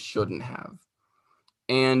probably shouldn't have.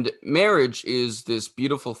 And marriage is this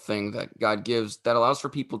beautiful thing that God gives that allows for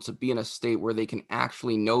people to be in a state where they can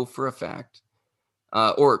actually know for a fact,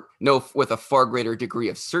 or know with a far greater degree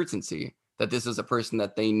of certainty, that this is a person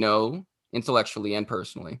that they know intellectually and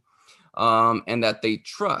personally, and that they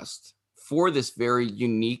trust for this very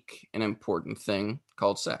unique and important thing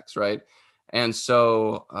called sex, right? And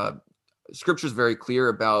so, scripture is very clear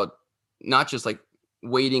about not just like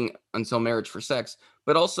waiting until marriage for sex,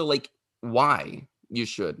 but also like why you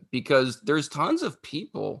should, because there's tons of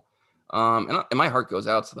people, and my heart goes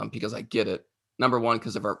out to them because I get it. Number one,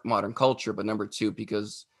 because of our modern culture, but number two,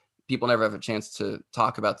 because people never have a chance to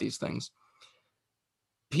talk about these things.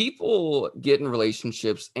 People get in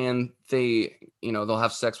relationships and they'll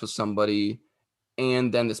have sex with somebody,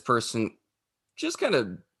 and then this person just kind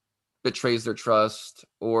of betrays their trust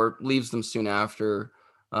or leaves them soon after,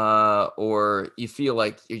 or you feel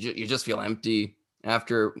like you just feel empty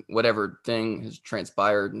after whatever thing has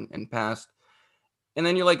transpired and passed, and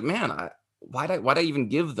then you're like, man, why'd I even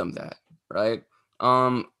give them that, right?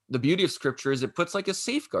 The beauty of scripture is it puts like a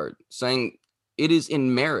safeguard, saying it is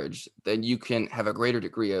in marriage that you can have a greater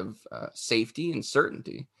degree of safety and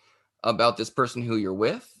certainty about this person who you're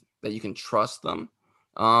with, that you can trust them,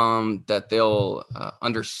 that they'll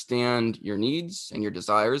understand your needs and your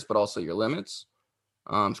desires, but also your limits.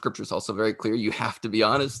 Scripture is also very clear. You have to be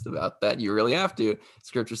honest about that. You really have to.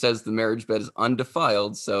 Scripture says the marriage bed is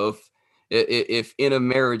undefiled. So if in a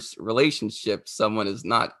marriage relationship someone is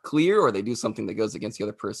not clear, or they do something that goes against the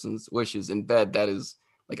other person's wishes in bed, that is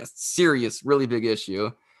like a serious, really big issue.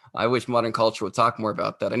 I wish modern culture would talk more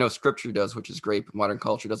about that. I know scripture does, which is great, but modern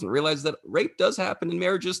culture doesn't realize that rape does happen in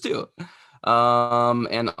marriages too.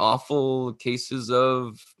 And awful cases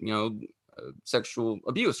of, sexual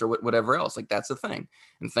abuse or whatever else. Like, that's a thing.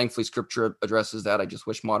 And thankfully scripture addresses that. I just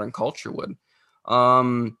wish modern culture would.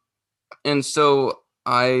 And so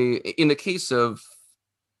in the case of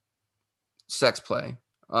sex play,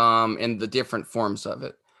 and the different forms of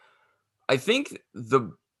it, I think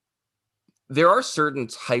there are certain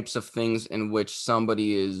types of things in which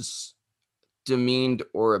somebody is demeaned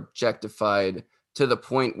or objectified to the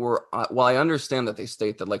point where, while I understand that they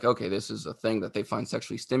state that, like, okay, this is a thing that they find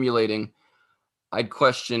sexually stimulating, I'd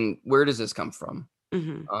question, where does this come from?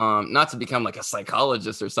 Mm-hmm. Not to become like a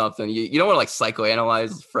psychologist or something. You don't want to like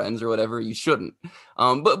psychoanalyze friends or whatever. You shouldn't.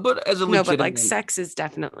 But as a No, but like legitimate sex is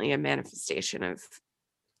definitely a manifestation of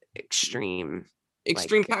extreme,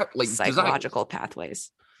 extreme like desires. psychological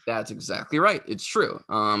pathways. That's exactly right. It's true.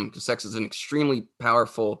 Because sex is an extremely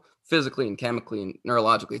powerful, physically and chemically and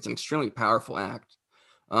neurologically, it's an extremely powerful act,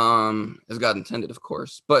 as God intended, of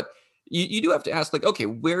course. But you do have to ask, like, okay,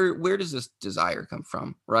 where does this desire come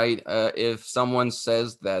from, right? If someone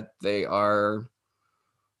says that they are,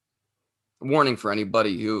 warning for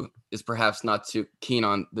anybody who is perhaps not too keen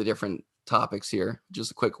on the different topics here,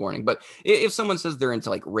 just a quick warning. But if someone says they're into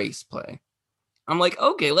like race play, I'm like,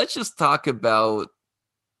 okay, let's just talk about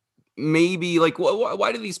maybe like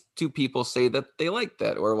why do these two people say that they like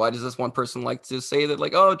that, or why does this one person like to say that,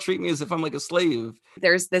 like, oh, treat me as if I'm like a slave?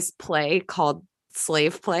 There's this play called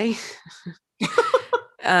Slave Play.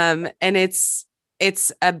 And it's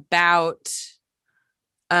about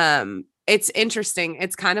it's interesting.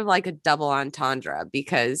 It's kind of like a double entendre,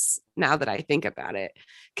 because now that I think about it,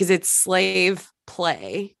 because it's slave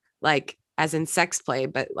play, like as in sex play,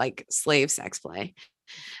 but like slave sex play.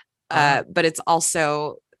 But it's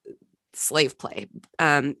also slave play.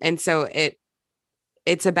 And so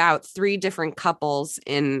it's about three different couples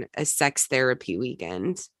in a sex therapy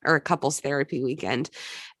weekend, or a couples therapy weekend,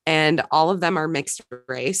 and all of them are mixed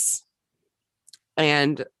race.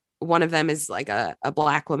 And one of them is like a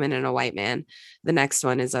black woman and a white man. The next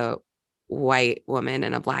one is a white woman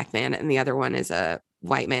and a black man. And the other one is a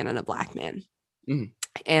white man and a black man. Mhm.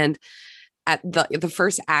 And at the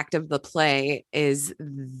first act of the play is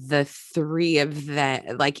the three of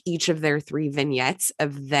them, like each of their three vignettes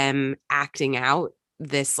of them acting out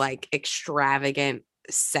this like extravagant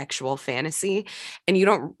sexual fantasy, and you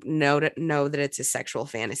don't know that it's a sexual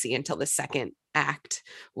fantasy until the second act,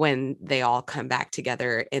 when they all come back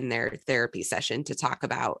together in their therapy session to talk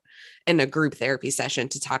about, in a group therapy session,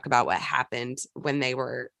 to talk about what happened when they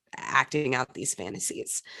were acting out these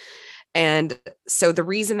fantasies. And so the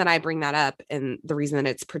reason that I bring that up, and the reason that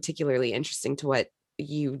it's particularly interesting to what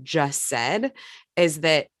you just said, is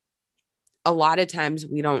that a lot of times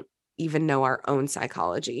we don't even know our own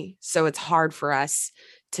psychology. So it's hard for us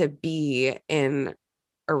to be in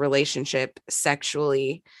a relationship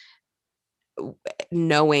sexually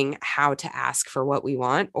knowing how to ask for what we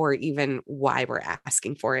want, or even why we're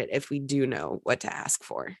asking for it, if we do know what to ask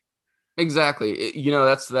for. Exactly.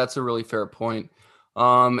 That's a really fair point.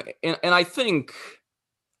 And I think,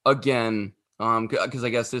 again, because I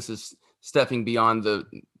guess this is stepping beyond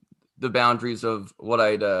the boundaries of what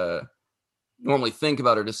I'd normally think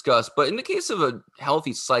about or discuss. But in the case of a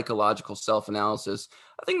healthy psychological self-analysis,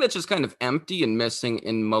 I think that's just kind of empty and missing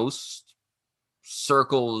in most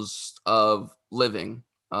circles of living,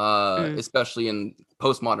 Mm, especially in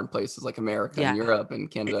postmodern places like America and yeah. Europe and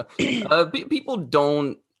Canada. People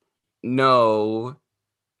don't know,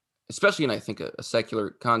 especially in, I think, a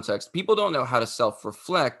secular context, people don't know how to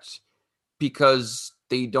self-reflect because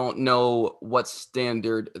they don't know what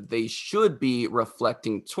standard they should be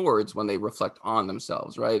reflecting towards when they reflect on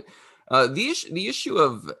themselves, right? The issue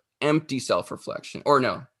of empty self-reflection, or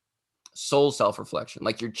no, soul self-reflection,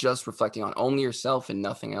 like you're just reflecting on only yourself and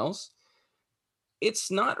nothing else,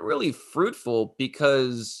 it's not really fruitful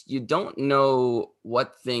because you don't know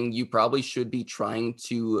what thing you probably should be trying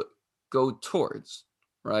to go towards,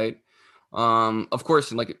 right? Of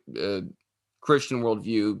course, in like a Christian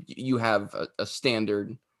worldview, you have a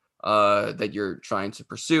standard that you're trying to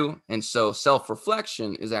pursue, and so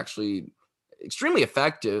self-reflection is actually extremely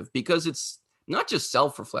effective because it's not just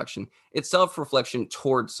self-reflection; it's self-reflection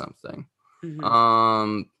towards something. Mhm.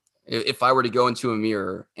 Um, if I were to go into a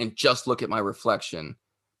mirror and just look at my reflection,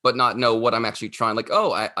 but not know what I'm actually trying, like,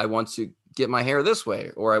 oh, I want to get my hair this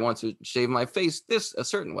way, or I want to shave my face this a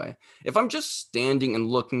certain way. If I'm just standing and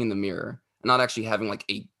looking in the mirror, and not actually having like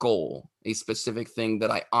a goal, a specific thing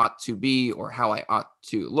that I ought to be, or how I ought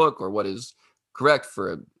to look, or what is correct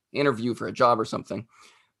for an interview for a job or something,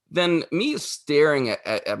 then me staring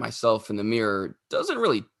at myself in the mirror doesn't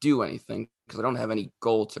really do anything because I don't have any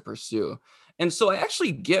goal to pursue. And so I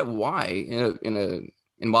actually get why in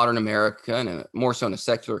modern America, and more so in a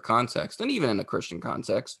secular context, and even in a Christian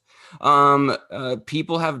context,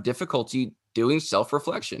 people have difficulty doing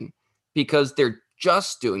self-reflection because they're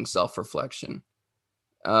just doing self-reflection.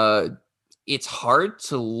 Uh, it's hard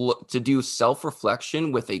to look to do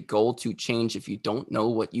self-reflection with a goal to change if you don't know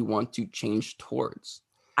what you want to change towards.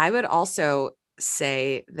 I would also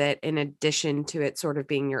say that in addition to it sort of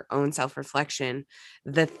being your own self reflection,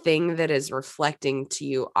 the thing that is reflecting to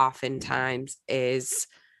you oftentimes is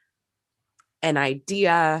an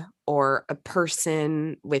idea or a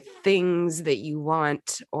person with things that you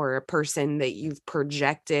want, or a person that you've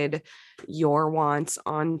projected your wants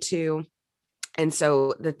onto. And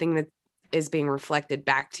so the thing that is being reflected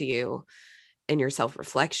back to you in your self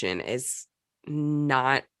reflection is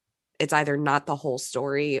not, it's either not the whole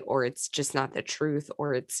story, or it's just not the truth,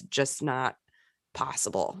 or it's just not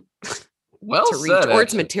possible Well to reach, said, or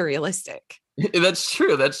it's actually. materialistic. That's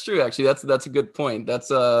true. That's true. Actually, that's a good point.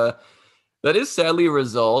 That is sadly a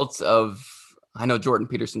result of. I know Jordan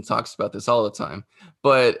Peterson talks about this all the time,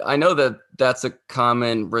 but I know that that's a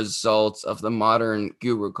common result of the modern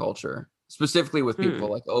guru culture, specifically with people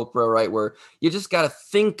Hmm. like Oprah, right? Where you just got to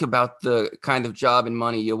think about the kind of job and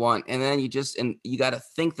money you want, and then you got to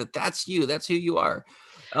think that that's you, that's who you are.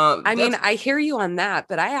 I mean, That's I hear you on that,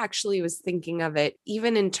 but I actually was thinking of it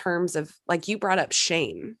even in terms of, like, you brought up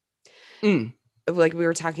shame. mm, Like, we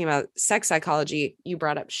were talking about sex psychology, you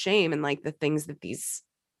brought up shame, and like the things that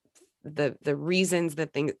the reasons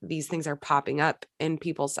that these things are popping up in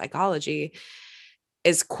people's psychology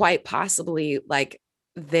is quite possibly like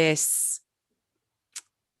this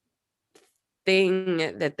thing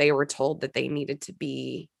that they were told that they needed to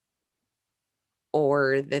be,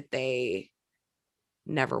 or that they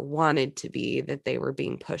never wanted to be, that they were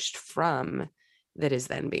being pushed from, that is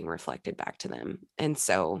then being reflected back to them. And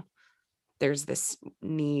so there's this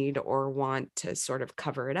need or want to sort of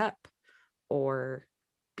cover it up or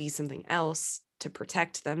be something else to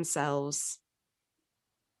protect themselves.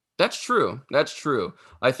 That's true. That's true.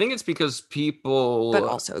 I think it's because But people.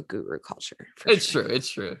 also guru culture for It's sure. true. It's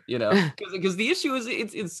true. You know, because the issue is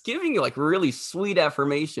it's giving you like really sweet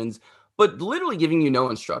affirmations, but literally giving you no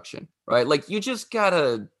instruction, right? Like you just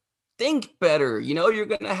gotta think better. You know, you're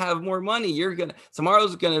gonna have more money.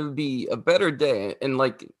 Tomorrow's gonna be a better day. And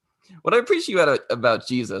like what I appreciate about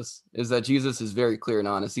Jesus is that Jesus is very clear and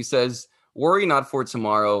honest. He says, "Worry not for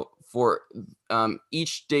tomorrow, for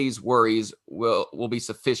each day's worries will be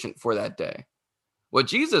sufficient for that day." What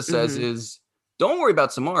Jesus says Hmm. is, don't worry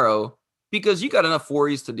about tomorrow because you got enough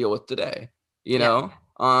worries to deal with today. You Yeah.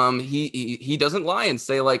 know, he doesn't lie and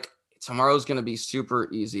say like tomorrow's going to be super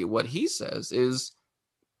easy. What he says is,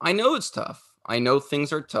 I know it's tough. I know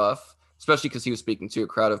things are tough, especially because he was speaking to a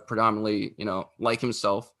crowd of predominantly, like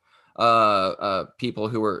himself, people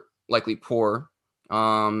who were likely poor.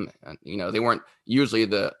 They weren't usually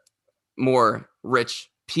the more rich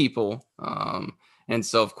people. And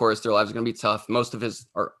so, of course, their lives are going to be tough.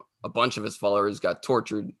 Or a bunch of his followers got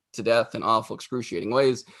tortured to death in awful, excruciating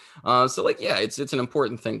ways. So, like, yeah, it's an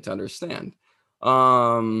important thing to understand.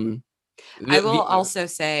 Um, I the, will the also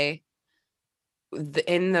say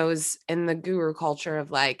in the guru culture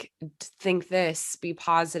of like think this, be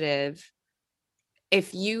positive,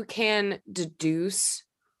 if you can deduce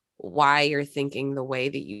why you're thinking the way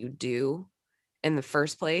that you do in the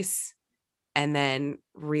first place and then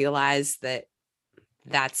realize that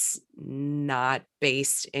that's not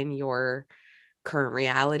based in your current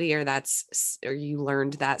reality, or you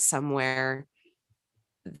learned that somewhere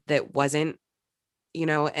that wasn't, in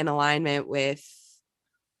alignment with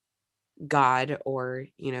God or,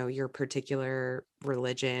 your particular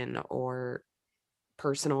religion or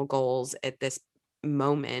personal goals at this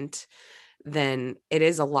moment, then it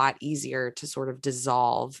is a lot easier to sort of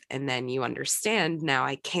dissolve. And then you understand, now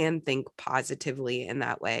I can think positively in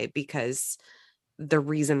that way because the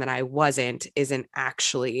reason that I wasn't isn't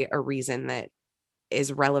actually a reason that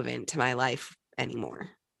is relevant to my life anymore.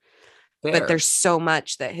 But fair. there's so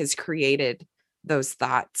much that has created those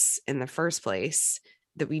thoughts in the first place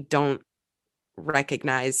that we don't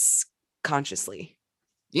recognize consciously.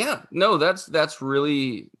 Yeah, no, that's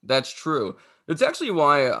true. It's actually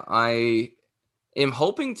why I am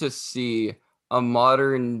hoping to see a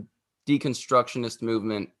modern deconstructionist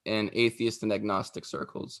movement in atheist and agnostic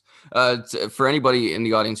circles. For anybody in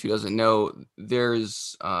the audience who doesn't know,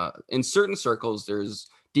 there's in certain circles there's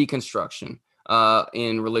deconstruction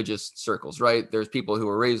in religious circles, right? There's people who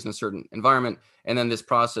were raised in a certain environment, and then this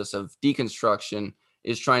process of deconstruction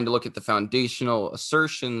is trying to look at the foundational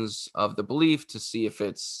assertions of the belief to see if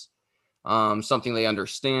it's something they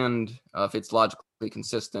understand, if it's logically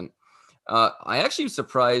consistent. I actually am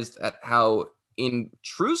surprised at how, in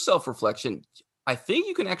true self reflection, I think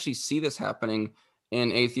you can actually see this happening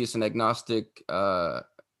in atheist and agnostic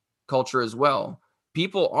culture as well.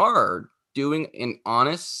 People are doing an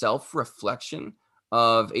honest self reflection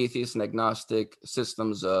of atheist and agnostic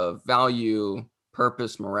systems of value,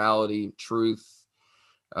 purpose, morality, truth,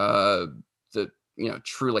 uh, the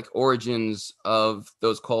true like origins of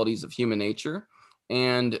those qualities of human nature,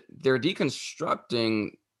 and they're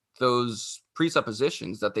deconstructing those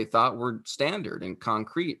presuppositions that they thought were standard and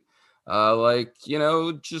concrete. Like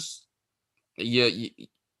just yeah,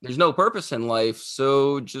 there's no purpose in life,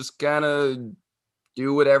 so just kind of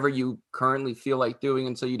do whatever you currently feel like doing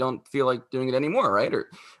until you don't feel like doing it anymore, right?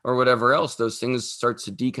 Or whatever else. Those things start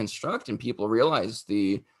to deconstruct, and people realize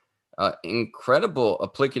the incredible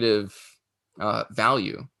applicative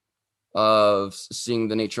value of seeing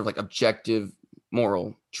the nature of like objective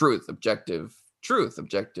moral truth, objective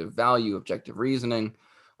value, objective reasoning,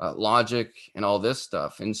 logic, and all this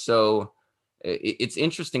stuff. And so it's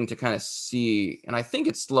interesting to kind of see, and I think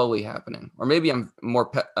it's slowly happening, or maybe I'm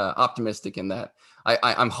more optimistic in that.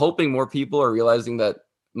 I'm hoping more people are realizing that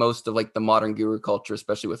most of like the modern guru culture,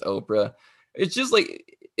 especially with Oprah, it's just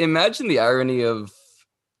like imagine the irony of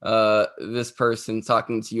this person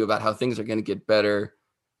talking to you about how things are going to get better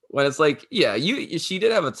when it's like, yeah, she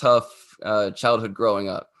did have a tough childhood growing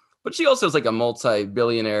up, but she also is like a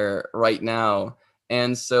multi-billionaire right now.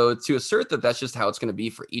 And so to assert that that's just how it's going to be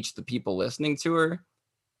for each of the people listening to her,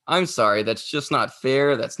 I'm sorry, that's just not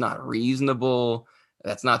fair. That's not reasonable.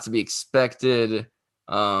 That's not to be expected.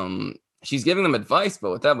 She's giving them advice,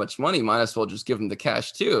 but with that much money, might as well just give them the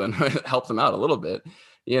cash too and help them out a little bit.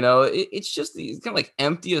 It's just these kind of like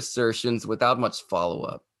empty assertions without much follow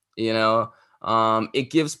up. You know,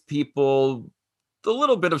 it gives people the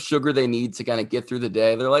little bit of sugar they need to kind of get through the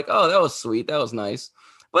day. They're like, oh, that was sweet, that was nice,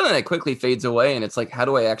 but then it quickly fades away, and it's like, how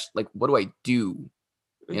do I actually like? What do I do?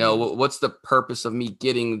 What's the purpose of me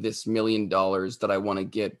getting this $1 million that I want to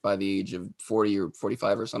get by the age of 40 or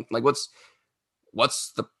 45 or something? Like,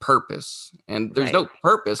 what's the purpose? And there's no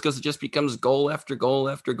purpose because it just becomes goal after goal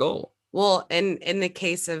after goal. Well, and in the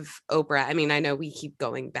case of Oprah, I mean, I know we keep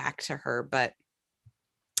going back to her, but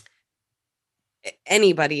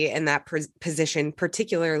anybody in that position,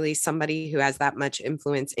 particularly somebody who has that much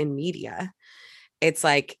influence in media, it's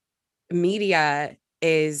like media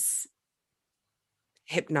is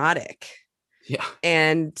hypnotic. Yeah.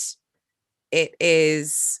 And it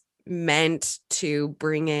is meant to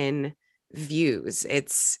bring in views.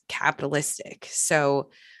 It's capitalistic. So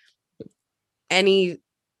any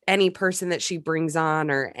person that she brings on,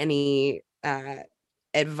 or any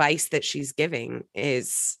advice that she's giving,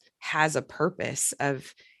 has a purpose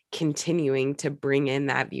of continuing to bring in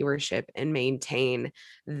that viewership and maintain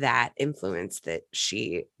that influence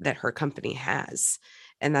that her company has.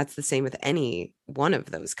 And that's the same with any one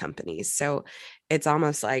of those companies. So it's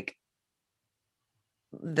almost like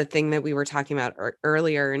the thing that we were talking about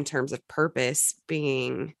earlier in terms of purpose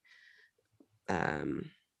being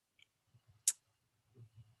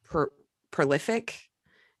prolific,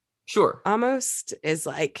 sure, almost, is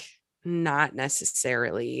like not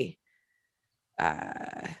necessarily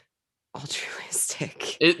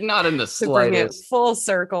altruistic. Not in the slightest. To bring it full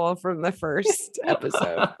circle from the first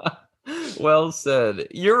episode. Well said.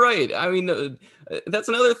 You're right. I mean, that's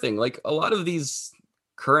another thing. Like, a lot of these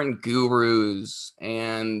current gurus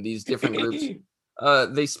and these different groups,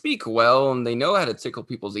 they speak well and they know how to tickle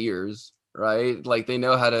people's ears, right? Like, they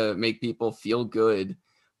know how to make people feel good,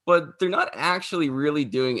 but they're not actually really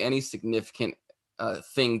doing any significant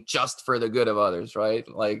thing just for the good of others, right?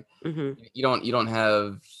 Like, you don't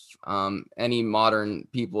have any modern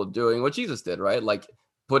people doing what Jesus did, right? Like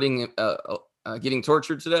putting getting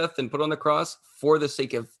tortured to death and put on the cross for the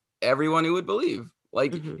sake of everyone who would believe.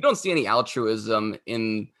 Like, you don't see any altruism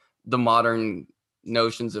in the modern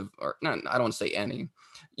notions of, or not, I don't want to say any.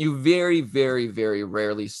 You very, very, very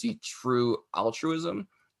rarely see true altruism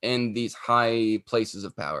in these high places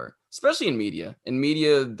of power, especially in media. In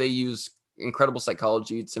media, they use incredible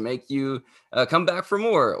psychology to make you come back for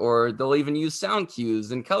more, or they'll even use sound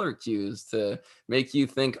cues and color cues to make you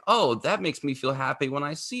think, oh, that makes me feel happy when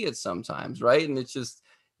I see it sometimes, right? And it's just,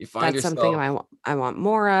 you find that's yourself, something I want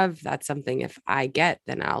more of. That's something, if I get,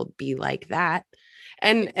 then I'll be like that.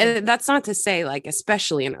 And that's not to say, like,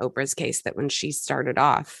 especially in Oprah's case, that when she started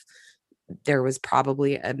off, there was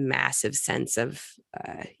probably a massive sense of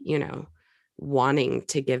wanting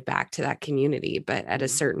to give back to that community. But at a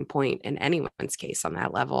certain point, in anyone's case on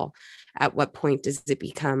that level, at what point does it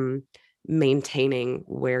become maintaining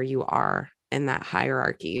where you are in that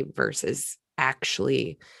hierarchy versus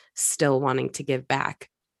actually still wanting to give back?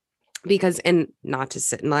 Because, and not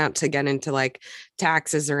to get into like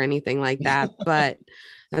taxes or anything like that, but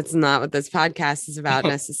that's not what this podcast is about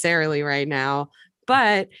necessarily right now.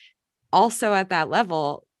 But also at that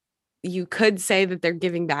level, you could say that they're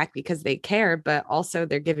giving back because they care, but also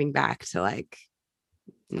they're giving back to like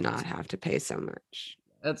not have to pay so much.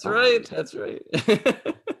 That's right. That's right.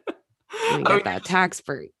 And get that tax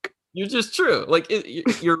break. You're just true. Like,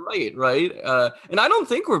 you're right, right? And I don't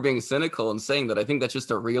think we're being cynical in saying that. I think that's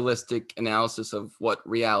just a realistic analysis of what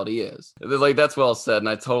reality is. Like, that's well said, and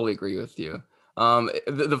I totally agree with you.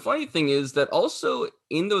 The funny thing is that also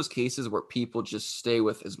in those cases where people just stay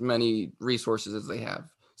with as many resources as they have,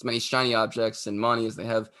 as many shiny objects and money as they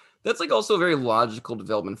have, that's like also a very logical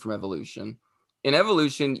development from evolution. In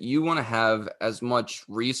evolution, you want to have as much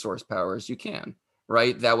resource power as you can,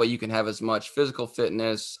 right? That way you can have as much physical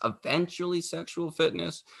fitness, eventually sexual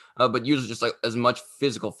fitness, but usually just like as much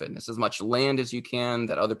physical fitness, as much land as you can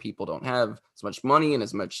that other people don't have, as much money and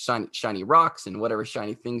as much shiny rocks and whatever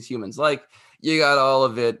shiny things humans like. You got all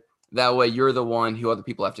of it. That way you're the one who other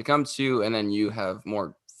people have to come to, and then you have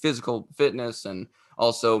more physical fitness and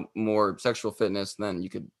also more sexual fitness, then you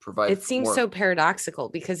could provide. It seems so paradoxical,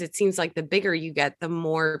 because it seems like the bigger you get, the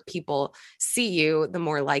more people see you, the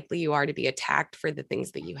more likely you are to be attacked for the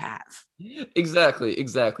things that you have. Exactly.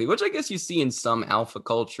 Which I guess you see in some alpha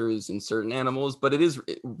cultures in certain animals, but it is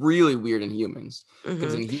really weird in humans.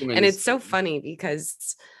 Because in humans, and it's so funny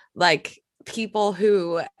because like people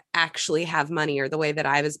who actually have money, or the way that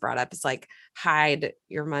I was brought up is like, hide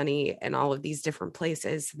your money in all of these different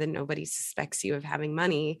places so that nobody suspects you of having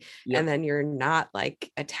money. Yep. And then you're not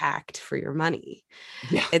like attacked for your money.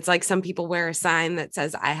 Yeah. It's like some people wear a sign that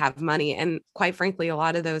says I have money, and quite frankly, a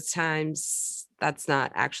lot of those times that's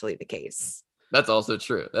not actually the case. That's also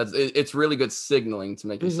true. It's really good signaling to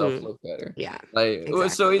make yourself look better. Yeah. Like, exactly.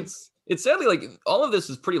 So it's sadly like all of this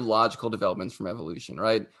is pretty logical developments from evolution,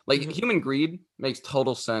 right? Like Mhm. human greed makes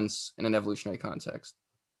total sense in an evolutionary context.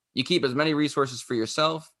 You keep as many resources for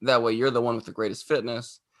yourself. That way, you're the one with the greatest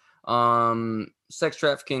fitness. Sex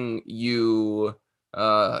trafficking, you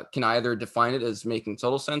can either define it as making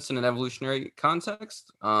total sense in an evolutionary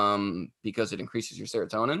context because it increases your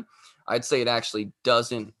serotonin. I'd say it actually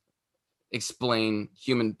doesn't explain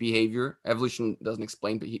human behavior. Evolution doesn't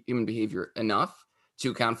explain human behavior enough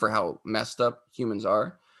to account for how messed up humans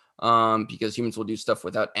are. Because humans will do stuff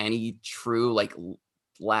without any true like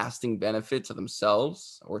lasting benefit to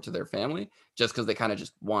themselves or to their family, just because they kind of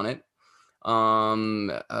just want it.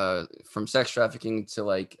 From sex trafficking to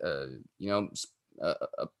like you know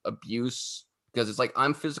abuse, because it's like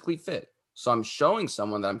I'm physically fit, so I'm showing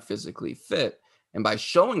someone that I'm physically fit, and by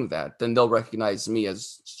showing that, then they'll recognize me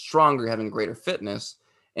as stronger, having greater fitness,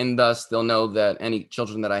 and thus they'll know that any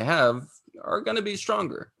children that I have are going to be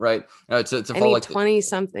stronger, right? To follow Any like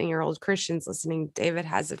 20-something-year-old Christians listening, David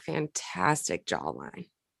has a fantastic jawline.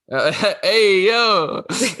 hey yo,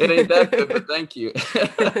 it ain't that good, but thank you.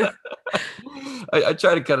 I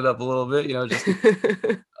try to cut it up a little bit, you know, just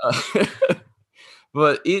uh,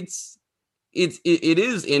 but it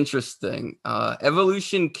is interesting.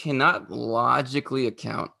 Evolution cannot logically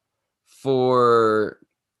account for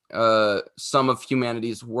some of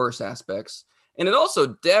humanity's worst aspects, and it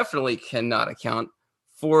also definitely cannot account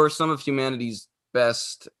for some of humanity's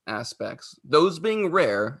best aspects. Those being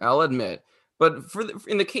rare, I'll admit. But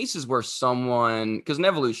in the cases where someone, because in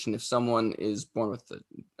evolution, if someone is born with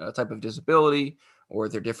a type of disability, or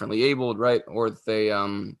they're differently abled, right, or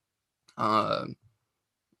uh,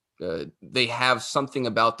 they have something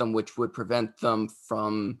about them which would prevent them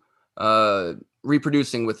from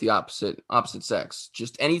reproducing with the opposite sex.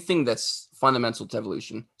 Just anything that's fundamental to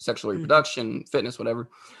evolution, sexual Mhm. reproduction, fitness, whatever.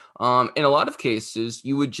 In a lot of cases,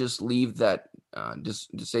 you would just leave that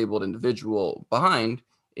disabled individual behind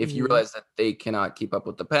if you Mhm. realize that they cannot keep up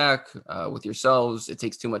with the pack, with yourselves. It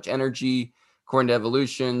takes too much energy, according to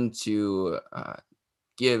evolution, to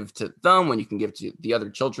give to them when you can give to the other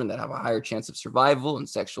children that have a higher chance of survival and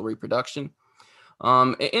sexual reproduction.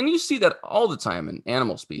 And you see that all the time in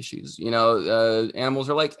animal species. You know, animals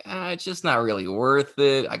are like, it's just not really worth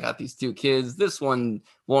it. I got these two kids. This one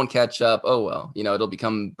won't catch up. Oh, well, you know, it'll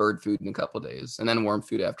become bird food in a couple of days and then worm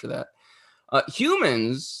food after that.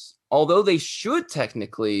 Humans, although they should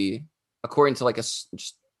technically, according to like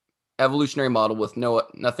just evolutionary model with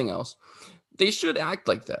nothing else, they should act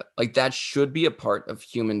like that. Like that should be a part of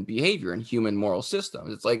human behavior and human moral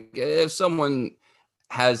systems. It's like if someone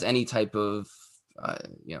has any type of,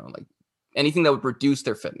 like anything that would reduce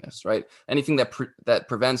their fitness, right? Anything that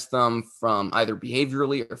prevents them from either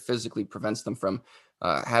behaviorally or physically prevents them from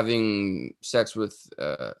having sex with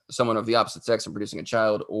someone of the opposite sex and producing a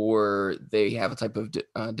child, or they have a type of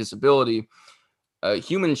disability.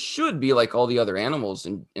 Humans should be like all the other animals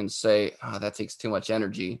and say, that takes too much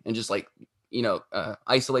energy, and just like,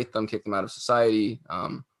 isolate them, kick them out of society,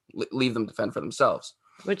 leave them to fend for themselves.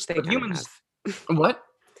 Which they But kind of humans, have. what?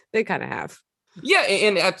 They kind of have. Yeah,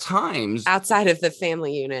 and at times, Outside of the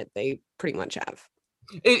family unit, they pretty much have.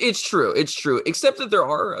 it's true. It's true. Except that there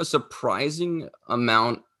are a surprising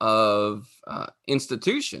amount of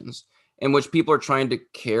institutions in which people are trying to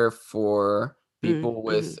care for people Mm-hmm.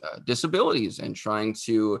 with disabilities and trying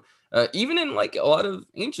to, even in like a lot of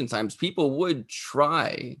ancient times, people would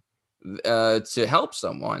try to help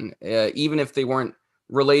someone, even if they weren't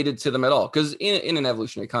related to them at all. Because in an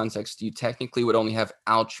evolutionary context, you technically would only have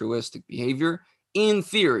altruistic behavior in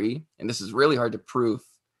theory. And this is really hard to prove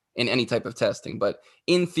in any type of testing, but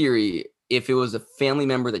in theory, if it was a family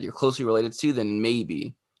member that you're closely related to, then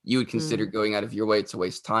maybe you would consider Mm. going out of your way to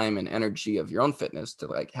waste time and energy of your own fitness to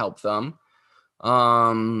like help them.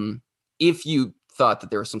 Um, if you thought that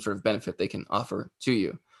there was some sort of benefit they can offer to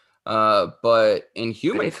you. But in But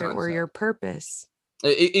human if it were context, your purpose,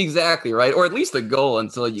 exactly, right? Or at least the goal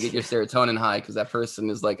until you get your serotonin high because that person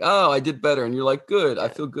is like, oh, I did better. And you're like, good, I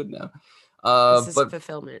yeah, feel good now. this is But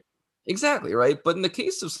fulfillment. exactly, right? But in the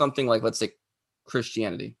case of something like, let's say,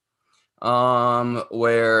 Christianity,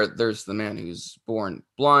 where there's the man who's born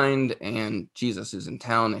blind and Jesus is in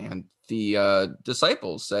town, and the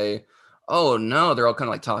disciples say, oh no, they're all kind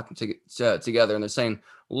of like talking together, and they're saying,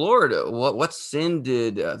 Lord, what sin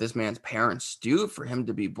did this man's parents do for him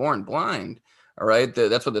to be born blind? All right,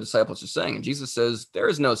 that's what the disciples are saying, and Jesus says there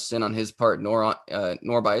is no sin on his part,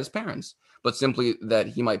 nor by his parents, but simply that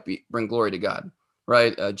he might bring glory to God.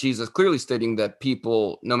 Right, Jesus clearly stating that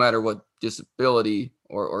people, no matter what disability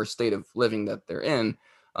or state of living that they're in,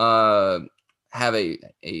 uh, have a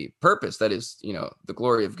purpose that is, the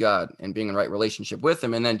glory of God and being in right relationship with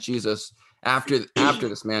him. And then Jesus, after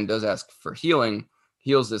this man does ask for healing,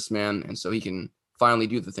 heals this man. And so he can finally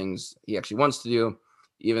do the things he actually wants to do,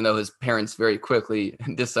 even though his parents very quickly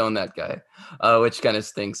disown that guy, which kind of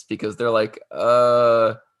stinks because they're like,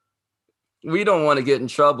 we don't want to get in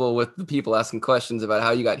trouble with the people asking questions about how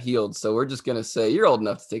you got healed. So we're just going to say you're old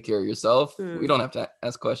enough to take care of yourself. We don't have to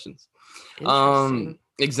ask questions.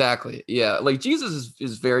 Exactly. Yeah. Like Jesus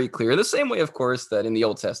is very clear. The same way, of course, that in the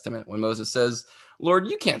Old Testament, when Moses says, Lord,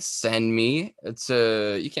 you can't send me to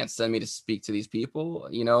speak to these people.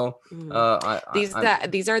 These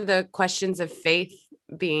are the questions of faith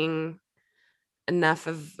being enough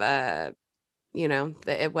of,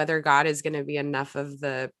 whether God is going to be enough of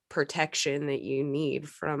the protection that you need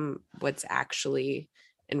from what's actually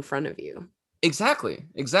in front of you. Exactly.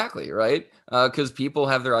 Right. Because people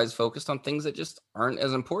have their eyes focused on things that just aren't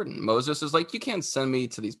as important. Moses is like, you can't send me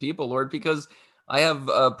to these people, Lord, because I have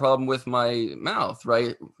a problem with my mouth.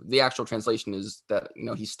 Right. The actual translation is that,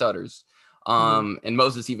 he stutters. And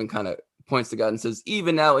Moses even kind of points to God and says,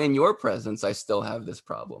 even now in your presence, I still have this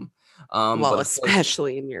problem. But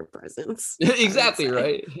especially in your presence. Exactly.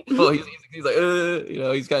 Right. Well, he's like,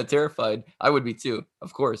 he's kind of terrified. I would be too,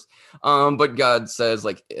 of course. But God says,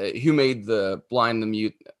 like, who made the blind, the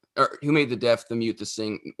mute, or who made the deaf, the mute, the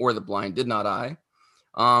sing, or the blind? Did not I?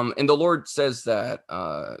 And the Lord says that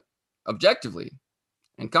objectively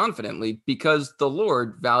and confidently, because the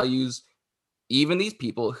Lord values even these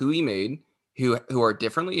people who he made, who are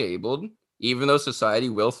differently abled, even though society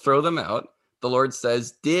will throw them out. The Lord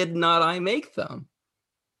says, did not I make them?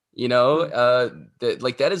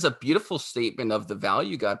 That is a beautiful statement of the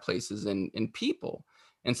value God places in people.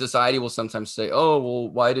 And society will sometimes say, oh, well,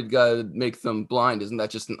 why did God make them blind? Isn't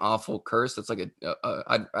that just an awful curse? That's like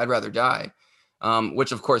I'd rather die.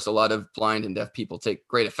 Which, of course, a lot of blind and deaf people take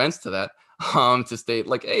great offense to that, to state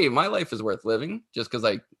like, hey, my life is worth living just because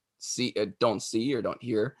I don't see or don't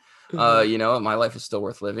hear. My life is still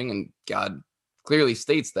worth living. And God clearly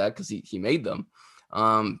states that because he made them.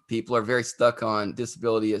 People are very stuck on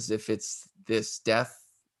disability as if it's this death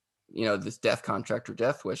contract or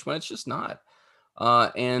death wish, when it's just not.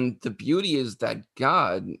 And the beauty is that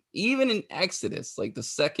God, even in Exodus, like the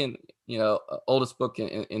second, oldest book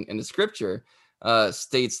in the scripture,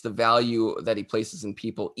 states the value that he places in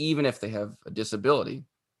people, even if they have a disability.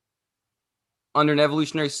 Under an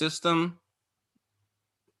evolutionary system,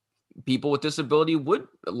 people with disability would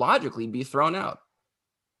logically be thrown out.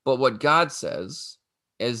 But what God says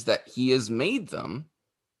is that he has made them,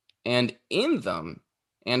 and in them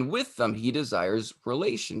and with them, he desires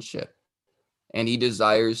relationship, and he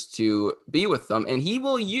desires to be with them, and he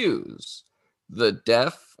will use the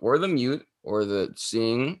deaf or the mute or the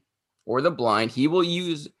seeing or the blind. He will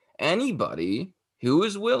use anybody who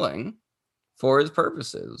is willing for his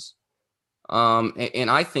purposes. And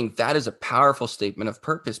I think that is a powerful statement of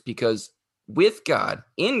purpose, because with God,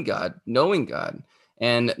 in God,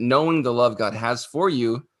 and knowing the love God has for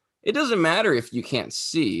you, it doesn't matter if you can't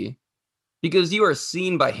see, because you are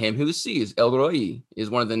seen by him who sees. El Roi is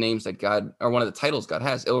one of the names that God, or one of the titles God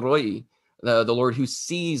has. El Roi, the Lord who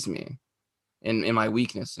sees me in my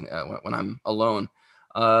weakness, when I'm alone.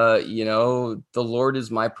 The Lord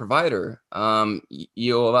is my provider.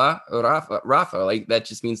 Jehovah Rapha, like that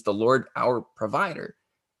just means the Lord, our provider.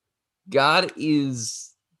 God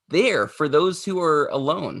is there for those who are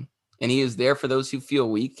alone, and he is there for those who feel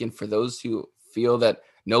weak, and for those who feel that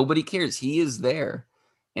nobody cares. He is there.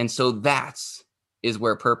 And so is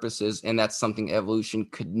where purpose is, and that's something evolution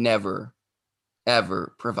could never,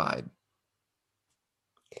 ever provide.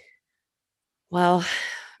 Well,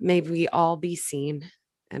 may we all be seen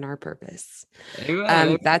in our purpose.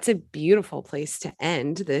 Amen. That's a beautiful place to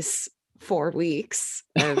end this 4 weeks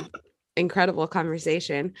of incredible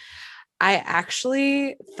conversation. I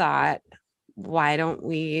actually thought, why don't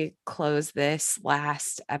we close this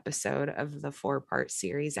last episode of the 4-part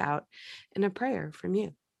series out in a prayer from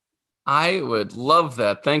you? I would love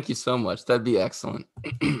that. Thank you so much. That'd be excellent.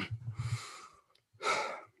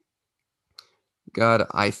 God,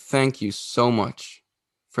 I thank you so much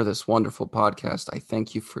for this wonderful podcast. I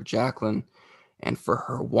thank you for Jacqueline and for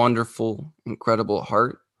her wonderful, incredible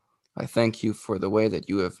heart. I thank you for the way that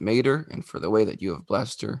you have made her, and for the way that you have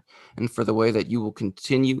blessed her, and for the way that you will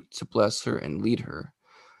continue to bless her and lead her.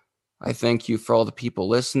 I thank you for all the people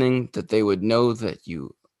listening, that they would know that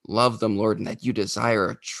you love them, Lord, and that you desire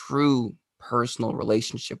a true personal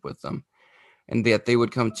relationship with them, and that they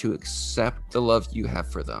would come to accept the love you have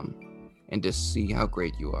for them and to see how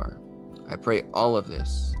great you are. I pray all of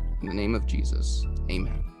this in the name of Jesus.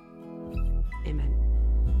 Amen. Amen.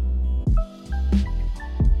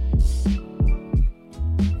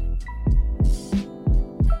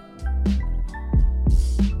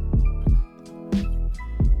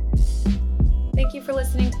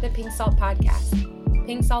 the Pink Salt Podcast.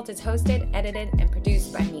 Pink Salt is hosted, edited, and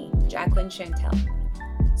produced by me, Jacqueline Chantel.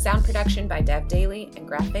 Sound production by Dev Daly and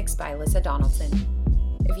graphics by Alyssa Donaldson.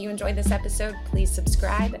 If you enjoyed this episode, please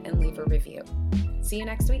subscribe and leave a review. See you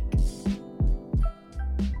next week.